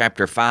here in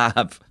chapter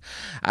 5.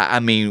 I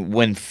mean,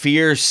 when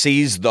fear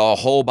seized the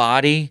whole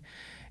body,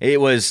 it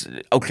was,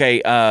 okay,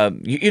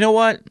 you know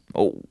what?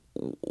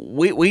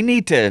 We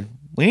need to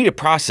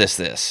process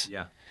this.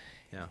 Yeah.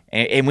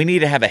 And we need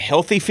to have a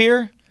healthy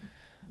fear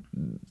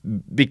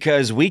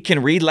because we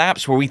can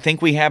relapse where we think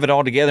we have it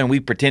all together and we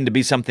pretend to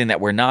be something that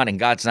we're not, and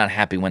God's not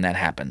happy when that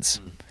happens.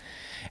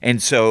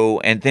 And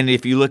then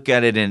if you look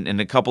at it in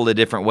a couple of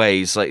different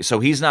ways,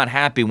 so He's not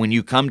happy when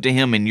you come to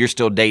Him and you're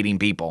still dating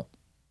people.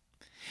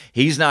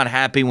 He's not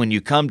happy when you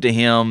come to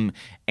Him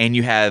and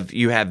you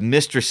have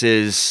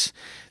mistresses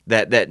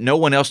that no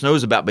one else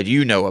knows about, but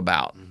you know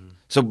about.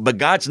 So, but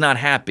God's not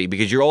happy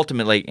because you're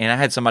ultimately, and I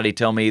had somebody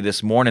tell me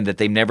this morning that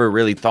they've never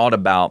really thought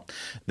about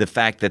the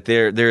fact that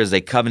there is a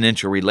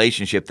covenantal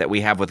relationship that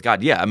we have with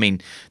God. Yeah, I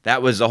mean,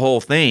 that was the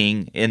whole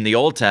thing in the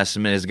Old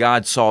Testament is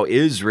God saw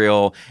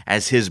Israel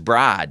as His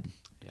bride.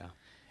 Yeah.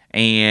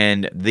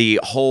 And then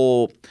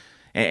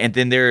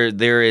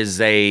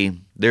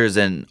there's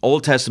an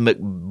Old Testament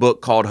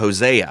book called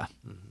Hosea,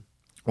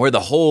 where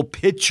the whole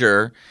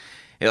picture,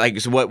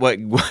 like so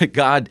what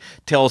God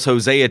tells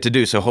Hosea to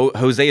do. So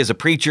Hosea is a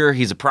preacher,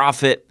 he's a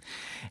prophet,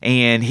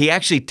 and he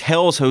actually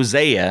tells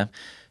Hosea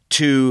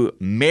to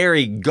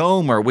marry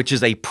Gomer, which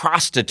is a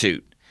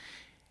prostitute.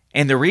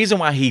 And the reason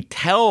why he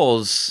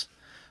tells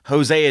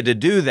Hosea to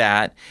do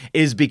that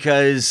is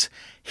because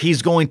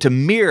he's going to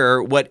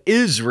mirror what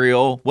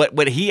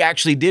he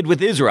actually did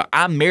with Israel.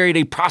 I married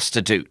a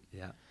prostitute.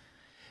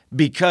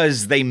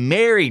 Because they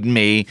married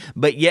me,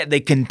 but yet they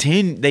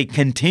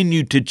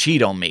continued to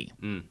cheat on me.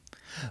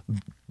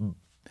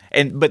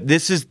 But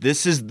this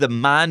is the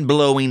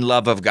mind-blowing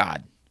love of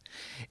God.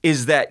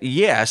 Is that,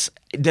 yes,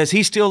 does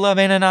He still love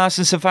Ananias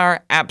and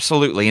Sapphira?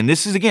 Absolutely. And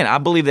this is, again, I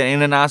believe that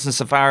Ananias and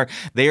Sapphira,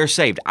 they are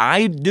saved.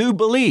 I do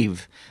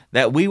believe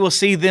that we will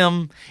see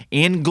them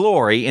in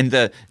glory in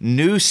the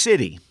new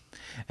city.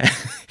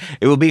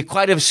 It will be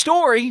quite a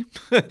story.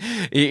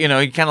 You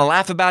kind of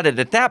laugh about it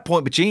at that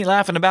point, but you ain't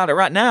laughing about it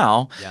right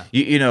now.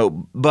 Yeah.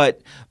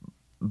 But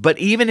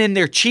even in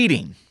their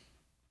cheating,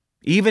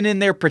 even in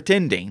their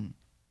pretending,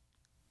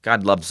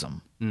 God loves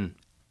them.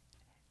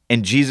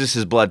 And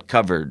Jesus' blood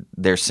covered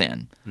their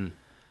sin.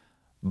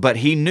 But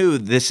He knew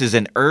this is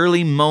an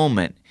early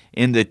moment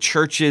in the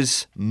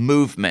church's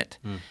movement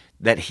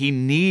that He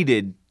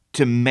needed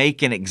to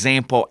make an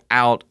example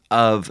out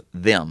of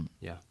them.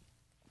 Yeah.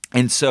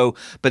 And so,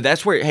 but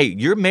that's where, hey,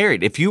 you're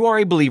married. If you are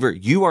a believer,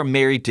 you are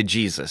married to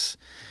Jesus.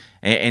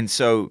 And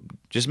so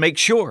just make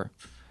sure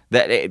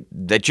that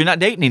you're not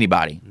dating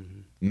anybody.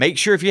 Make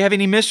sure if you have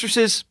any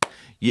mistresses,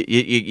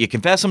 you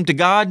confess them to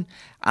God.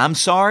 I'm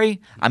sorry.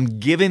 I'm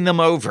giving them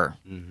over,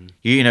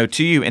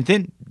 to you. And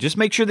then just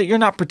make sure that you're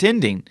not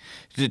pretending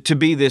to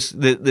be this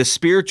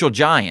spiritual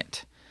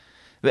giant.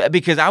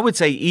 Because I would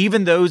say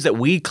even those that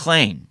we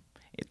claim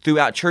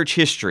throughout church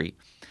history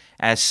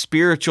as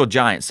spiritual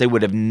giants, they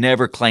would have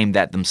never claimed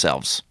that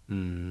themselves.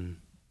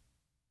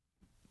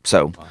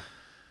 So,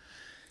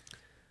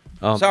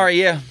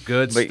 sorry, yeah.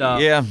 Good stuff.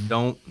 Yeah.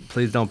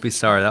 Please don't be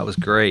sorry. That was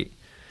great.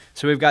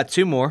 So we've got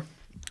two more.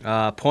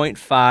 Point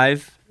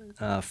 5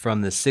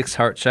 from the 6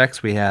 heart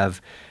checks, we have,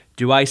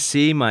 do I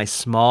see my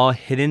small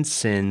hidden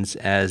sins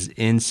as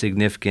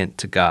insignificant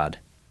to God?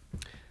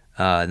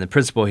 And the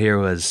principle here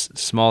was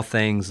small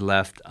things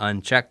left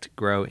unchecked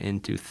grow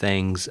into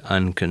things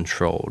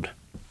uncontrolled.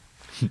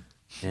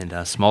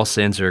 And small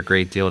sins are a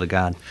great deal to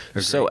God.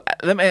 So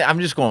I'm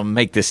just going to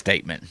make this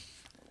statement.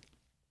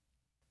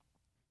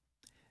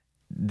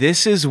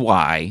 This is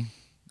why,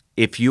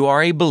 if you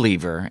are a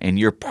believer and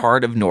you're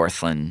part of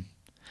Northland,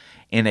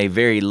 in a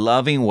very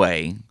loving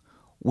way,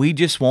 we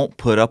just won't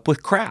put up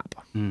with crap.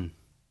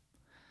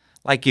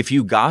 Like if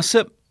you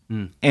gossip,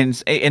 and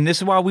this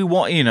is why we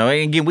want,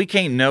 again, we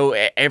can't know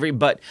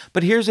but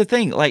here's the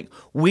thing, like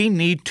we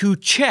need to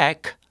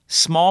check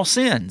small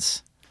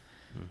sins.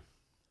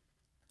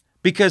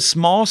 Because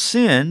small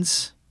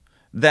sins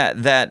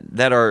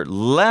that are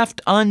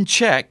left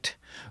unchecked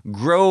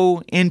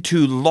grow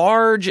into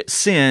large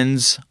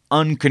sins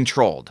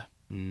uncontrolled.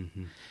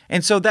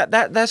 And so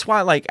that's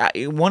why,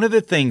 one of the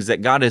things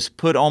that God has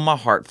put on my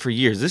heart for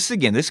years,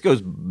 this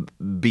goes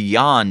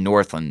beyond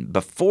Northland,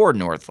 before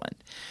Northland,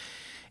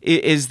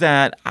 is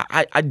that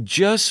I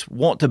just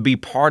want to be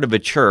part of a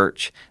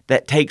church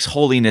that takes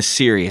holiness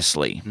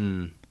seriously.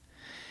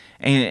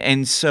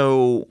 And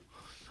so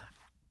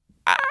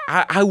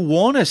I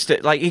want us to,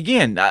 like,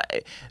 again,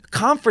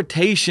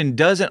 confrontation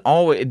doesn't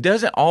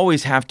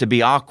always have to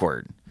be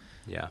awkward.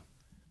 Yeah.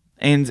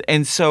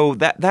 And so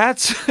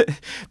that's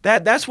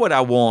what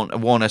I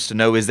want us to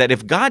know, is that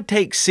if God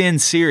takes sin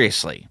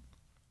seriously,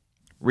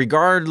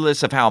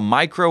 regardless of how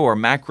micro or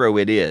macro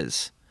it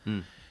is,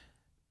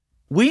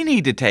 we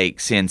need to take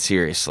sin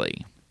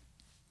seriously.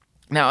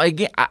 Now,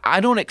 again,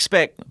 I don't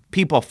expect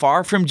people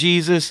far from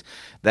Jesus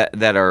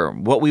that are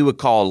what we would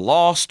call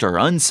lost or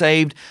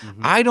unsaved.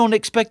 I don't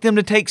expect them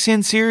to take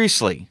sin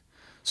seriously.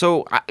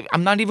 So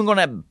I'm not even going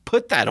to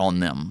put that on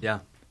them. Yeah.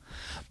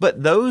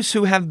 But those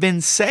who have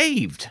been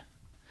saved,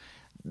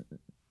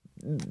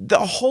 the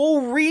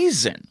whole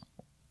reason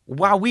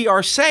why we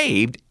are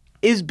saved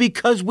is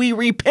because we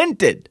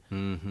repented.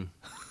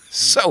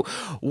 So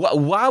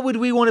why would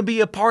we want to be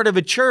a part of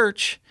a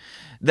church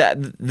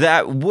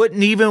that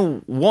wouldn't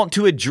even want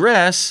to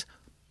address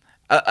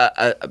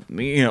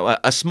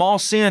a small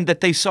sin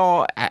that they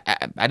saw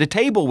at a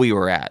table we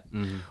were at,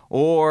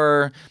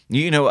 or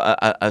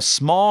a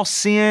small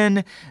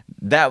sin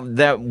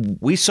that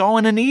we saw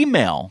in an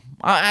email?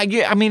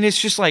 I mean, it's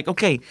just like,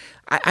 okay,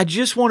 I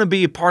just want to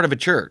be a part of a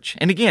church.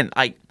 And again,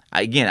 I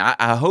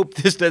hope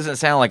this doesn't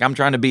sound like I'm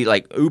trying to be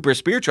like uber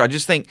spiritual. I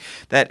just think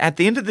that at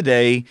the end of the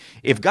day,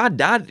 if God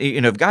died,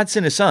 if God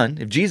sent His Son,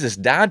 if Jesus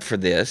died for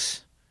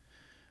this,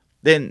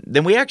 then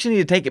we actually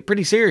need to take it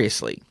pretty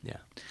seriously. Yeah.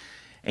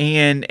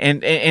 And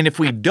if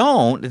we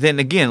don't, then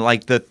again,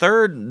 like the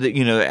third,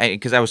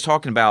 because I was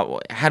talking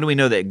about how do we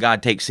know that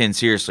God takes sin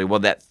seriously? Well,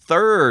 that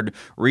third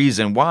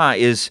reason why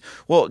is,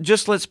 well,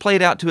 just let's play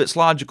it out to its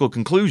logical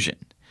conclusion.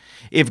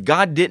 If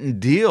God didn't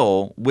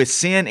deal with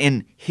sin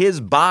in His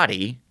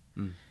body,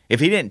 if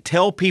He didn't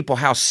tell people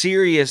how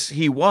serious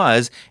He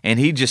was, and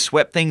He just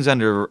swept things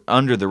under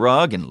the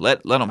rug and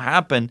let them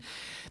happen,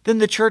 then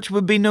the church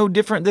would be no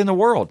different than the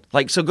world.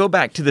 Like, so go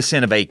back to the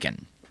sin of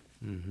Achan.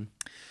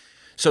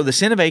 So the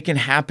sin of Achan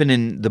happened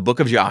in the book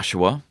of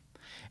Joshua,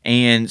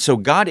 and so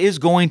God is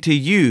going to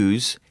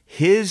use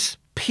His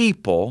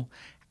people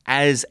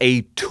as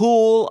a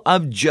tool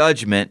of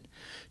judgment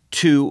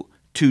to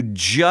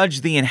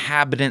judge the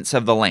inhabitants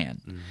of the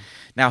land.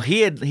 Now,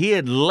 he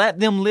had let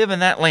them live in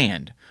that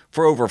land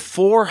for over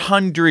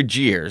 400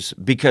 years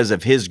because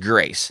of His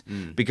grace,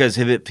 because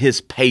of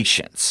His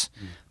patience,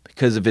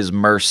 because of His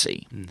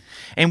mercy.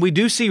 And we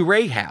do see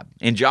Rahab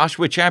in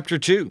Joshua chapter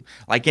 2,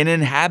 like an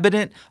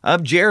inhabitant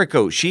of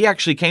Jericho. She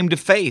actually came to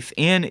faith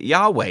in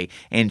Yahweh,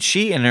 and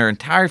she and her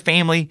entire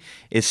family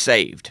is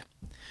saved.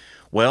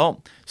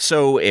 Well,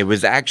 so it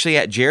was actually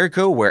at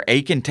Jericho where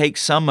Achan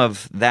takes some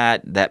of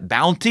that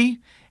bounty,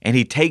 and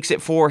he takes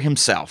it for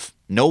himself.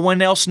 No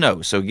one else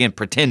knows. So again,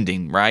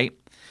 pretending, right?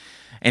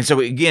 And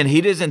so again,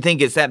 he doesn't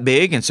think it's that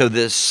big. And so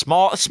this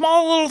small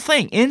little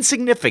thing,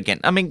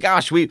 insignificant. I mean,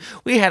 gosh, we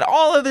had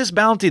all of this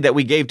bounty that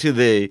we gave to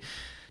the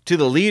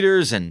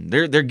leaders, and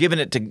they're giving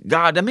it to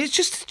God. I mean, it's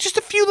just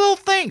a few little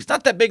things,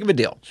 not that big of a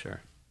deal.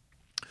 Sure.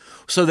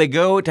 So they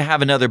go to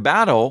have another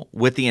battle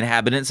with the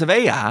inhabitants of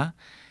Ai,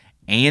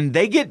 and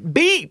they get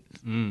beat.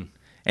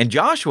 And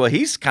Joshua,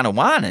 he's kind of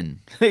whining.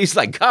 He's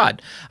like,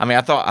 God, I mean,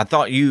 I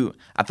thought you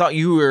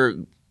were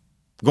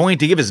going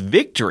to give us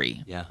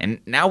victory. Yeah. And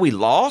now we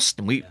lost,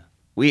 and we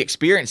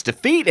experienced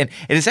defeat, and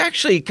it's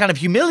actually kind of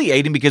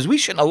humiliating because we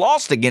shouldn't have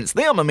lost against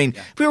them. I mean,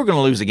 if we were going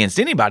to lose against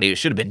anybody, it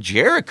should have been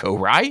Jericho,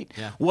 right?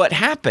 Yeah. What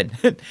happened?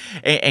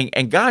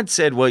 and God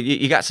said, well,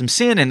 you got some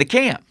sin in the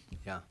camp.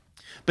 Yeah.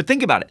 But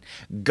think about it.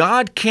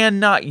 God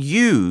cannot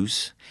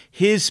use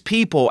His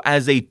people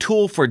as a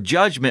tool for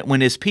judgment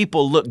when His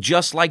people look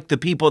just like the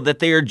people that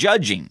they are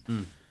judging.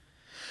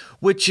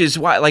 Which is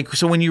why,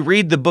 so when you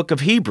read the book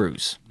of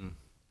Hebrews,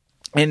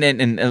 and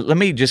let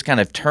me just kind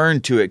of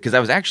turn to it, because I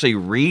was actually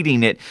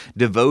reading it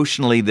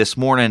devotionally this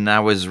morning, and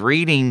I was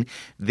reading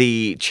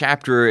the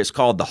chapter. It's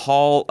called the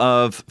Hall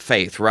of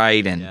Faith,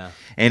 right? And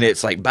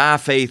it's like by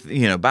faith,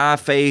 Enoch, by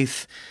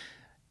faith,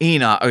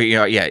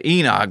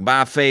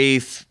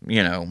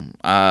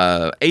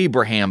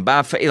 Abraham,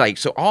 by faith, like,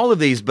 so all of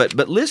these.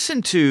 But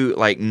listen to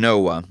like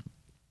Noah.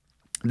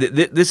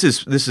 This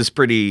is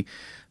pretty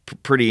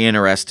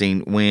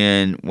interesting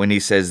when he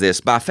says this.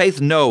 By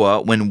faith,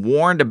 Noah, when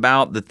warned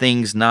about the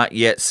things not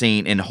yet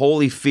seen, in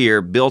holy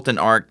fear, built an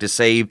ark to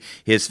save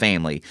his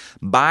family.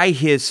 By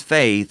his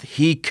faith,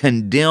 he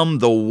condemned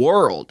the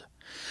world.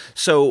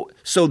 So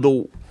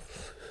the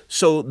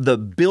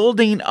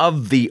building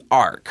of the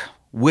ark,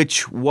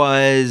 which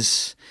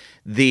was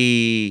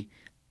the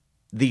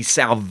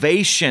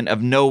salvation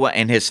of Noah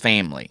and his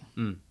family.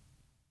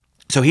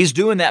 So he's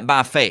doing that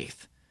by faith.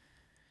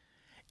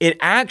 It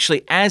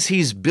actually, as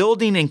he's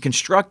building and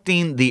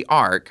constructing the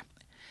ark,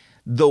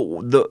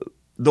 the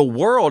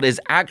world is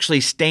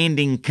actually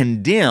standing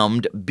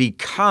condemned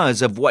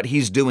because of what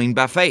he's doing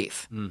by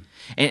faith.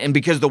 And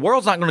because the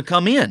world's not going to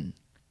come in.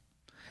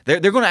 They're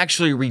going to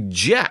actually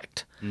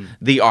reject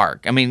the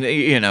ark. I mean,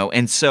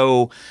 and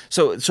so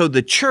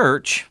the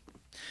church,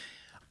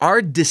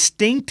 our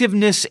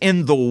distinctiveness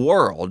in the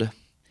world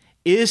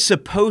is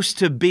supposed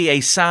to be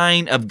a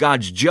sign of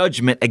God's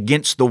judgment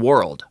against the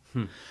world.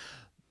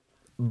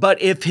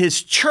 But if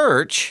his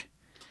church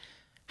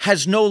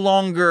has no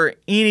longer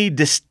any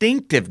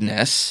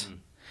distinctiveness,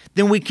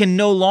 then we can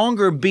no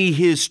longer be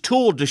his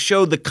tool to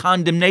show the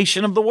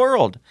condemnation of the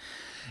world.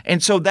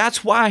 And so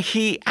that's why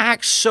he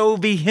acts so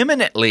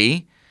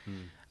vehemently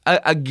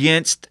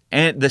against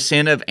the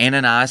sin of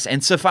Ananias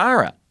and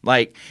Sapphira.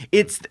 Like,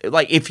 it's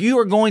like if you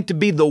are going to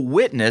be the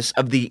witness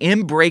of the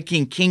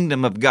inbreaking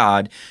kingdom of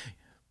God,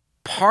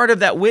 part of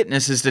that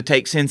witness is to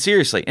take sin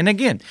seriously. And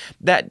again,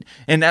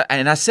 and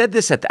I said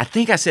this I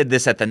think I said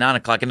this at the 9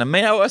 o'clock, and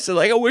I said,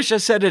 like, I wish I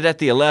said it at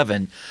the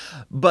 11.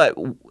 But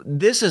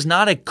this is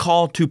not a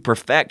call to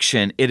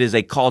perfection; it is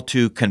a call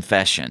to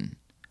confession.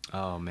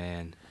 Oh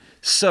man.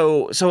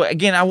 So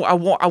again, I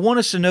want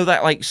us to know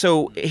that, like,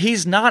 so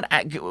he's not,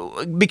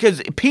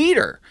 because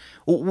Peter,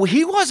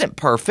 he wasn't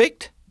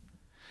perfect.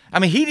 I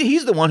mean,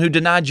 he's the one who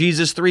denied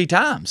Jesus 3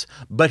 times,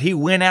 but he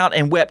went out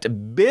and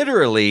wept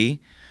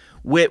bitterly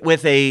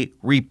with a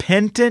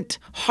repentant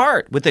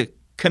heart, with a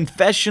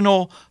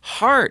confessional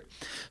heart.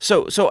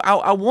 So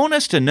I want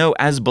us to know,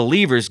 as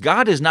believers,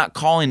 God is not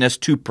calling us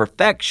to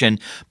perfection,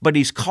 but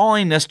he's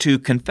calling us to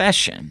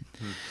confession.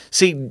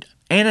 See,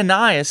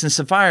 Ananias and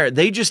Sapphira,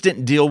 they just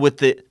didn't deal with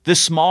the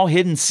small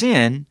hidden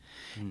sin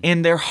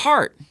in their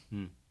heart.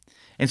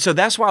 And so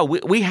that's why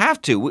we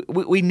have to.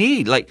 We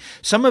need, like,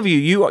 some of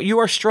you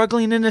are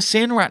struggling in a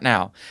sin right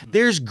now.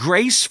 There's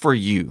grace for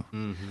you.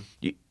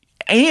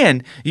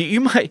 And you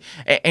might,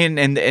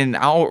 and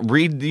I'll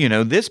read,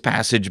 this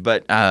passage,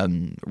 but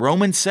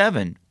Romans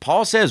 7,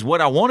 Paul says, what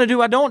I want to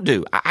do, I don't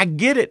do. I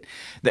get it.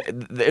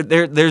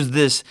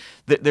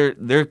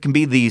 There can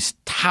be these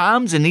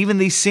times and even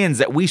these sins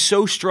that we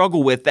so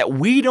struggle with that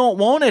we don't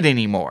want it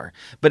anymore.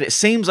 But it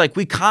seems like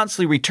we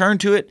constantly return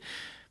to it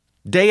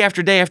day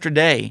after day after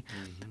day.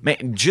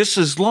 Man, just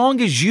as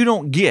long as you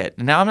don't get,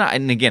 now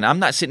I'm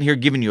not sitting here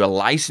giving you a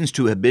license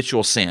to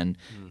habitual sin,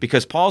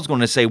 because Paul's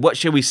going to say, what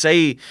shall we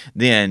say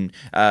then?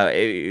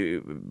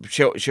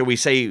 Shall we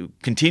say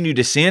continue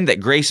to sin that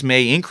grace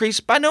may increase?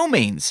 By no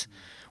means.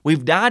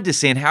 We've died to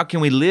sin. How can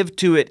we live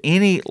to it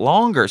any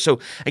longer? So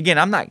again,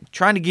 I'm not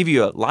trying to give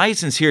you a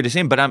license here to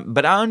sin, but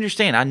I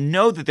understand. I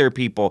know that there are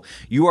people,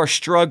 you are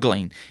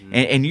struggling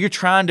and you're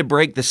trying to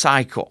break the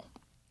cycle.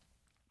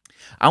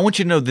 I want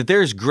you to know that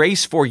there is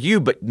grace for you,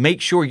 but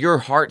make sure your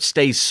heart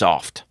stays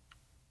soft.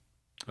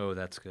 Oh,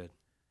 that's good.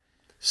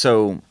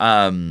 So,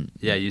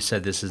 yeah, you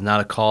said this is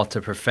not a call to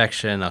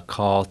perfection, a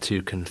call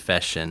to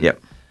confession.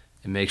 Yep.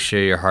 And make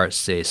sure your heart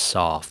stays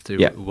soft.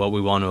 Yep. What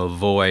we want to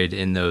avoid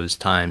in those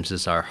times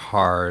is our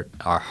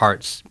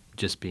hearts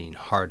just being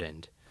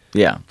hardened.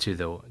 Yeah. To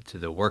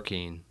the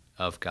working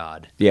of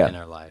God yeah. in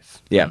our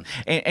life. Yeah.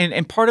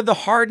 And part of the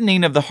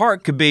hardening of the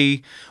heart could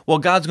be, well,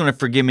 God's going to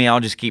forgive me. I'll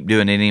just keep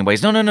doing it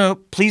anyways. No.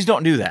 Please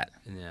don't do that.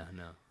 Yeah,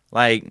 no.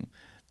 Like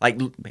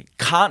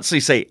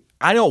constantly say,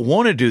 I don't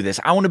want to do this.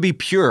 I want to be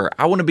pure.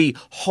 I want to be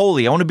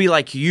holy. I want to be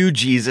like you,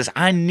 Jesus.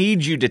 I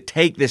need you to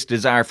take this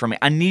desire from me.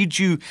 I need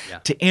you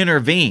to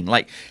intervene.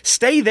 Like,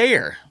 stay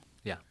there.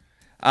 Yeah.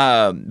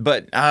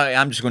 But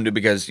I'm just going to do it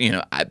because,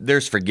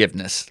 there's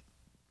forgiveness.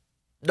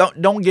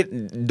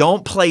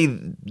 Don't play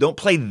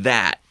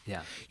that.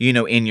 Yeah.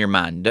 In your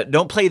mind.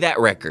 Don't play that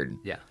record.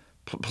 Yeah.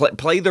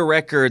 Play the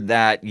record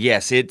that,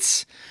 yes,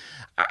 it's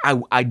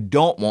I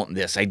don't want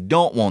this. I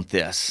don't want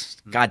this.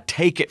 God,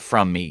 take it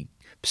from me.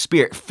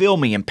 Spirit, fill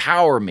me,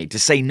 empower me to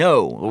say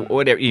no,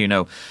 whatever,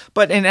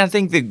 But, and I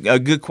think a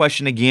good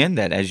question again,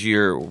 that as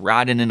you're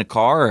riding in a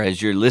car or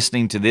as you're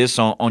listening to this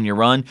on your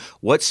run,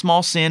 what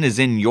small sin is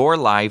in your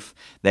life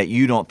that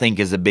you don't think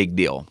is a big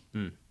deal?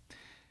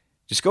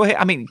 Just go ahead.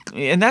 I mean,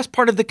 and that's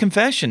part of the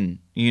confession,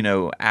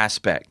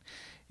 aspect.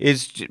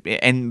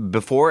 And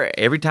before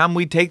every time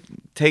we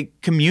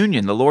take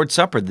communion, the Lord's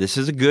Supper, this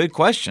is a good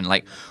question.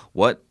 Like,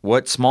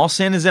 what small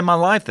sin is in my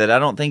life that I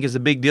don't think is a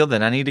big deal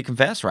that I need to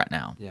confess right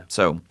now? Yeah.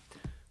 So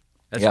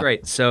that's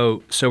great.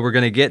 So we're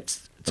going to get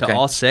to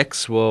all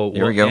 6. We'll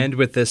end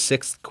with the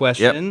 6th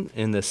question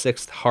in the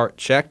 6th heart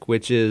check,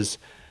 which is,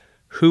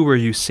 who were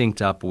you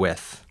synced up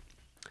with?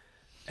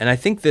 And I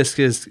think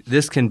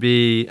this can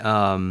be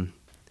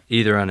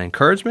either an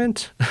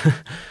encouragement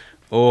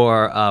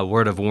or a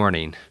word of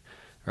warning.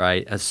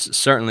 Right.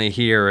 Certainly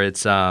here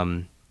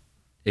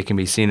it can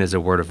be seen as a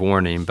word of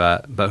warning,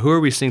 but who are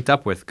we synced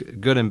up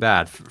with, good and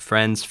bad,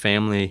 friends,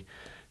 family,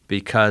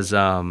 because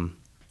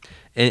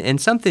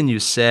and something you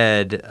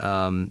said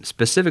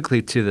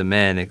specifically to the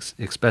men,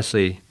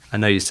 especially, I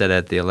know you said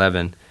at the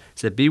 11,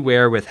 said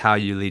beware with how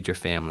you lead your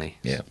family.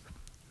 Yeah.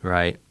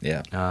 Right.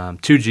 Yeah.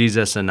 To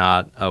Jesus and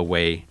not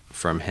away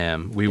from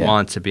him. We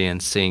want to be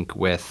in sync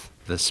with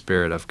the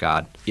Spirit of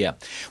God. Yeah.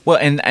 Well,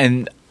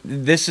 and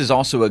this is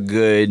also a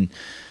good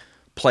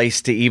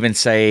place to even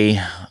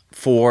say,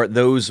 for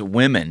those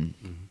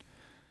women,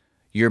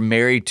 you're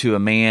married to a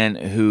man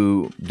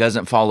who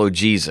doesn't follow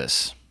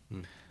Jesus.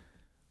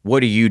 What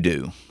do you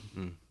do?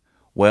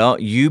 Well,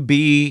 you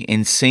be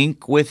in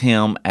sync with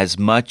him as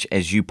much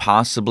as you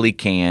possibly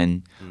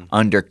can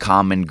under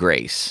common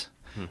grace.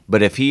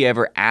 But if he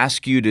ever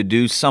asks you to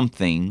do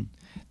something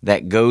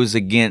that goes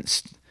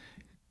against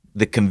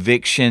the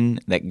conviction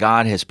that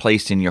God has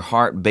placed in your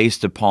heart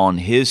based upon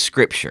his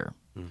scripture,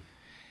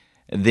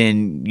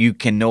 then you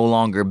can no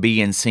longer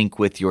be in sync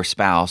with your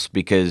spouse,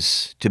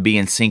 because to be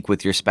in sync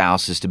with your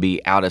spouse is to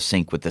be out of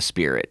sync with the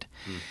Spirit.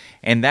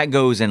 And that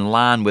goes in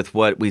line with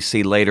what we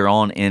see later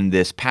on in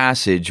this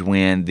passage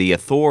when the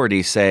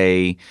authorities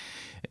say,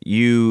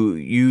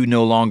 you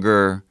no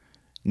longer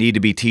need to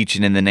be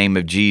teaching in the name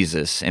of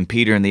Jesus. And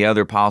Peter and the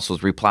other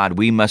apostles replied,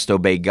 we must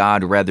obey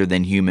God rather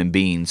than human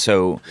beings.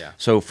 So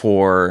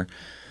for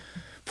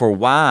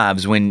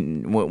wives,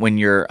 when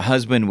your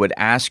husband would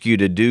ask you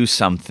to do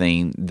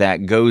something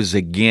that goes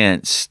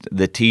against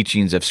the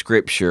teachings of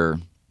Scripture,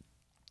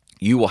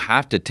 you will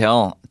have to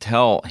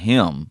tell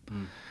him,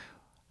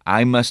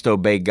 I must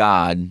obey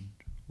God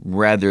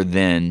rather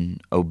than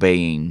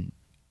obeying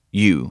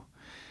you.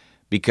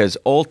 Because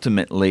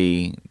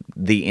ultimately,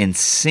 the in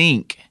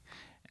sync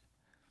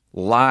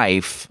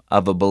life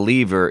of a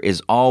believer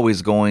is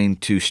always going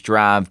to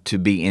strive to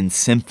be in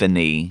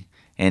symphony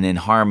and in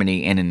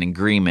harmony and in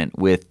agreement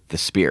with the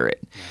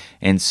Spirit.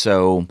 And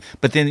so,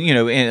 but then,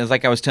 and it's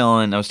like I was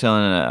telling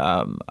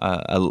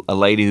a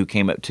lady who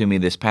came up to me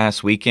this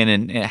past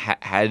weekend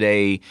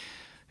and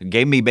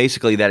gave me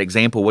basically that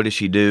example. What does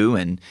she do?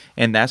 And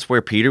that's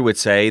where Peter would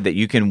say that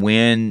you can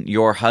win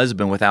your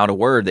husband without a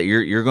word, that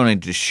you're going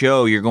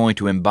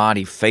to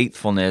embody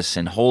faithfulness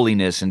and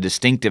holiness and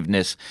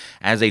distinctiveness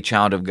as a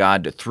child of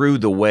God through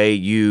the way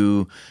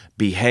you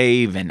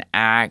behave and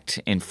act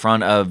in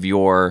front of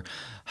your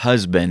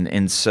husband.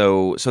 And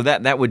so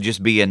that would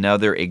just be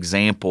another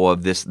example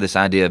of this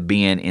idea of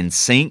being in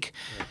sync.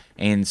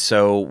 And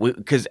so,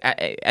 because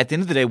at the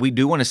end of the day, we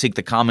do want to seek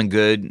the common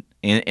good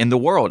in the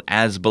world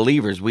as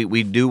believers.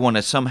 We do want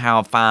to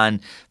somehow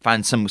find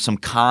some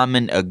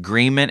common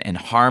agreement and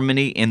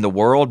harmony in the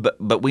world.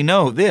 But we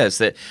know this,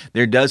 that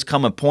there does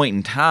come a point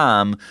in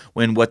time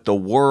when what the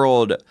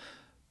world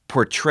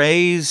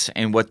portrays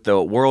and what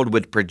the world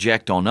would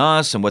project on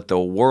us and what the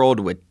world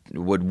would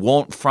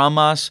want from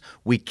us,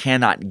 we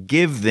cannot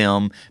give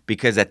them,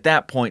 because at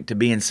that point to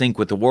be in sync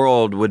with the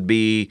world would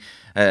be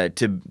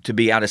to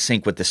be out of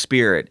sync with the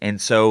Spirit. And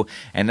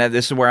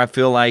this is where I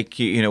feel like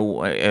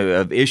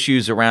of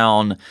issues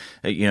around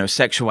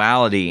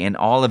sexuality and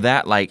all of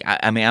that. Like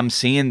I'm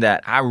seeing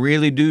that. I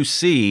really do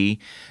see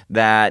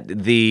that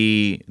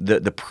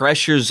the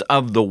pressures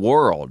of the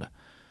world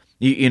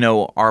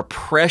are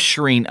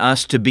pressuring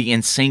us to be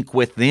in sync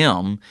with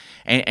them,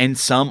 and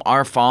some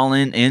are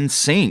falling in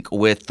sync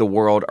with the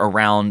world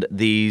around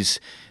these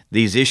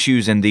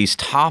issues and these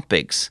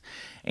topics,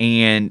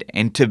 and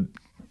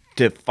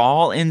to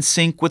fall in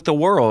sync with the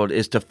world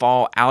is to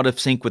fall out of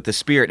sync with the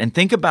Spirit. And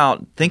think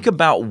about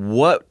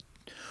what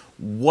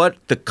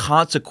the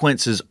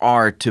consequences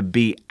are to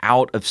be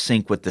out of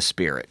sync with the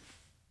Spirit.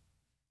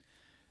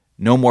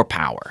 No more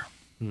power.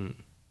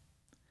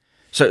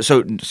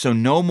 So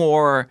no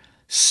more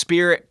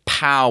Spirit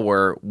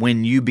power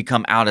when you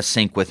become out of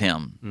sync with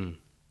Him.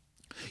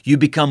 You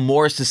become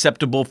more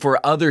susceptible for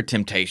other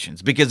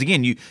temptations, because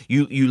again,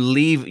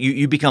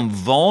 you become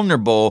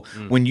vulnerable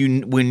when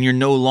you're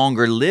no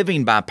longer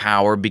living by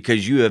power,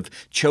 because you have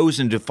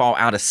chosen to fall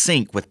out of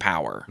sync with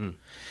power.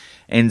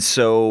 And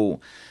so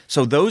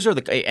those are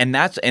and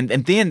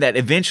then that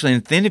eventually,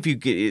 and then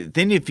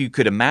if you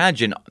could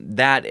imagine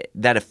that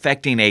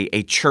affecting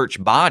a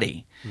church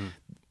body.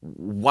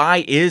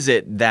 Why is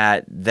it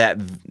that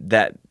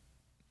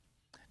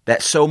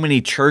so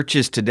many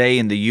churches today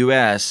in the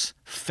U.S.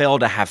 fail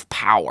to have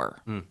power?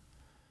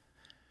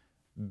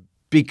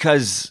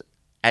 Because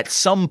at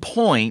some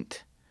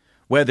point,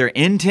 whether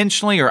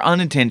intentionally or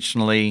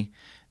unintentionally,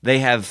 they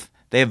have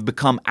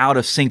become out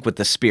of sync with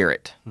the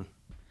Spirit.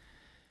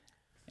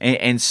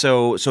 And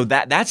so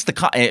that's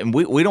and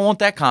we don't want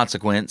that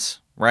consequence,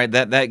 right?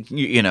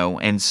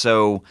 And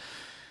so.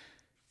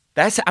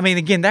 That's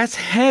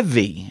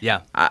heavy. Yeah.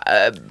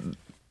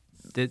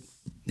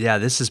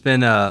 This has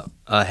been a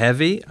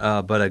heavy,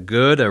 but a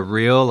good, a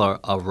real,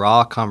 a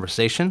raw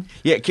conversation.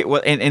 Yeah.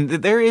 Well, and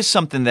there is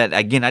something that,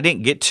 again, I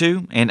didn't get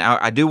to, and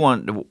I do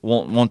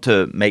want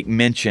to make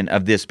mention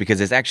of this because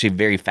it's actually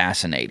very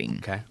fascinating.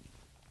 Okay.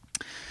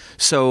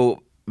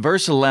 So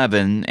verse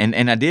 11,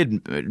 and I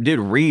did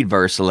read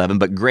verse 11,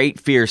 but great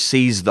fear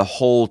seized the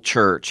whole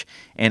church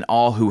and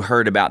all who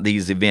heard about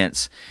these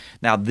events.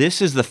 Now,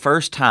 this is the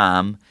first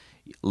time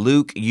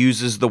Luke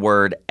uses the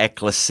word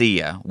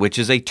ecclesia, which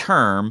is a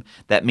term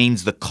that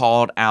means the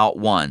called out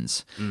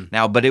ones.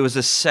 Now, but it was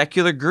a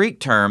secular Greek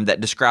term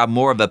that described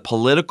more of a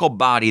political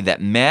body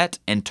that met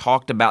and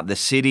talked about the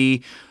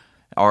city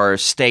or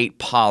state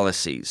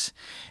policies.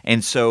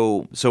 And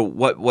so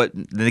what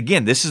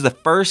again, this is the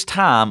first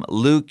time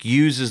Luke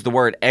uses the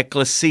word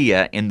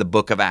ecclesia in the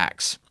book of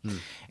Acts.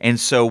 And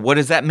so what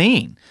does that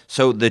mean?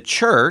 So the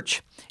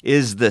church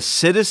is the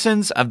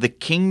citizens of the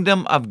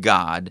kingdom of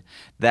God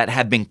that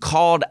have been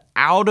called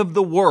out of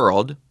the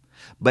world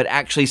but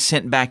actually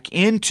sent back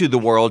into the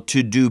world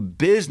to do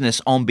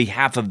business on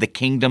behalf of the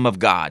kingdom of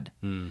God.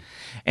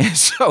 And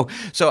so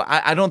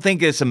I don't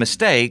think it's a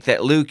mistake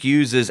that Luke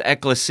uses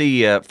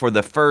ecclesia for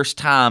the first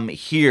time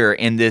here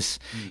in this,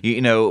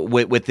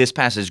 with this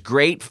passage.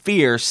 Great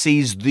fear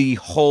sees the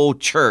whole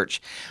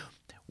church.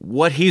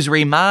 What he's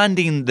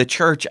reminding the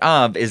church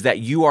of is that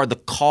you are the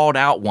called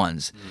out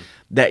ones.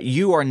 That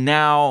you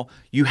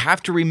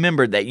have to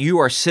remember that you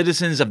are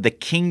citizens of the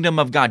kingdom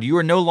of God. You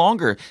are no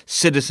longer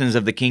citizens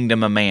of the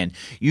kingdom of man.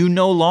 You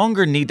no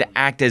longer need to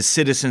act as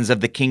citizens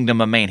of the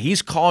kingdom of man.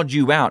 He's called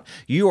you out.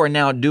 You are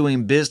now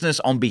doing business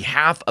on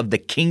behalf of the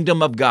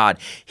kingdom of God,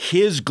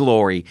 His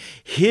glory,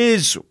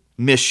 His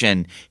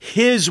mission,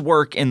 His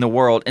work in the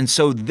world. And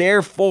so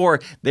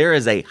therefore, there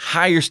is a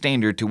higher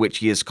standard to which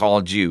He has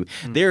called you.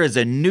 There is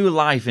a new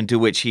life into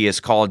which He has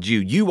called you.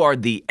 You are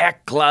the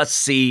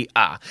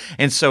ecclesia.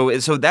 And so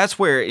that's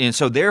where, and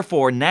so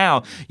therefore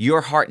now your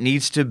heart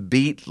needs to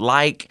beat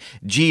like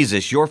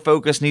Jesus. Your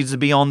focus needs to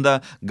be on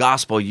the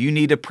gospel. You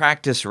need to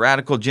practice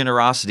radical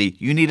generosity.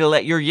 You need to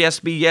let your yes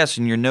be yes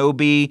and your no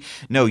be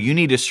no. You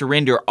need to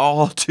surrender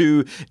all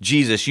to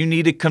Jesus. You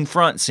need to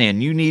confront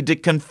sin. You need to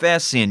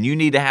confess sin. You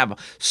need to have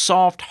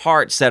soft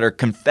hearts that are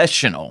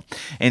confessional.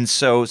 And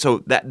so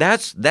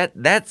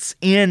that's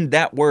in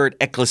that word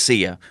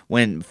ecclesia,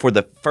 when for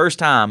the first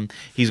time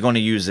he's going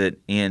to use it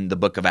in the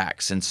book of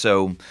Acts. And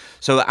so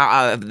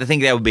I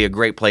think that would be a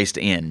great place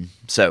to end.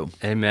 So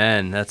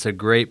amen. That's a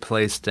great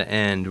place to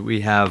end.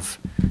 We have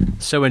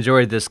so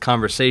enjoyed this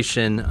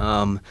conversation.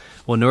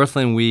 Well,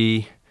 Northland,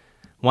 we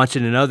want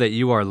you to know that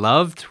you are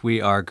loved. We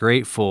are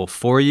grateful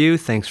for you.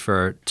 Thanks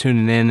for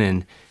tuning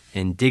in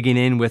and digging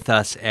in with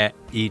us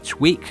each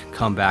week.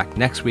 Come back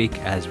next week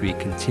as we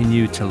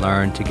continue to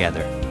learn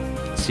together.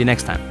 See you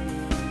next time.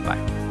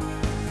 Bye.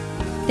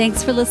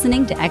 Thanks for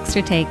listening to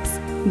Extra Takes.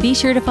 Be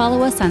sure to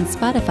follow us on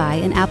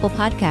Spotify and Apple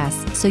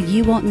Podcasts so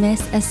you won't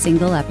miss a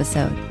single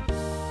episode.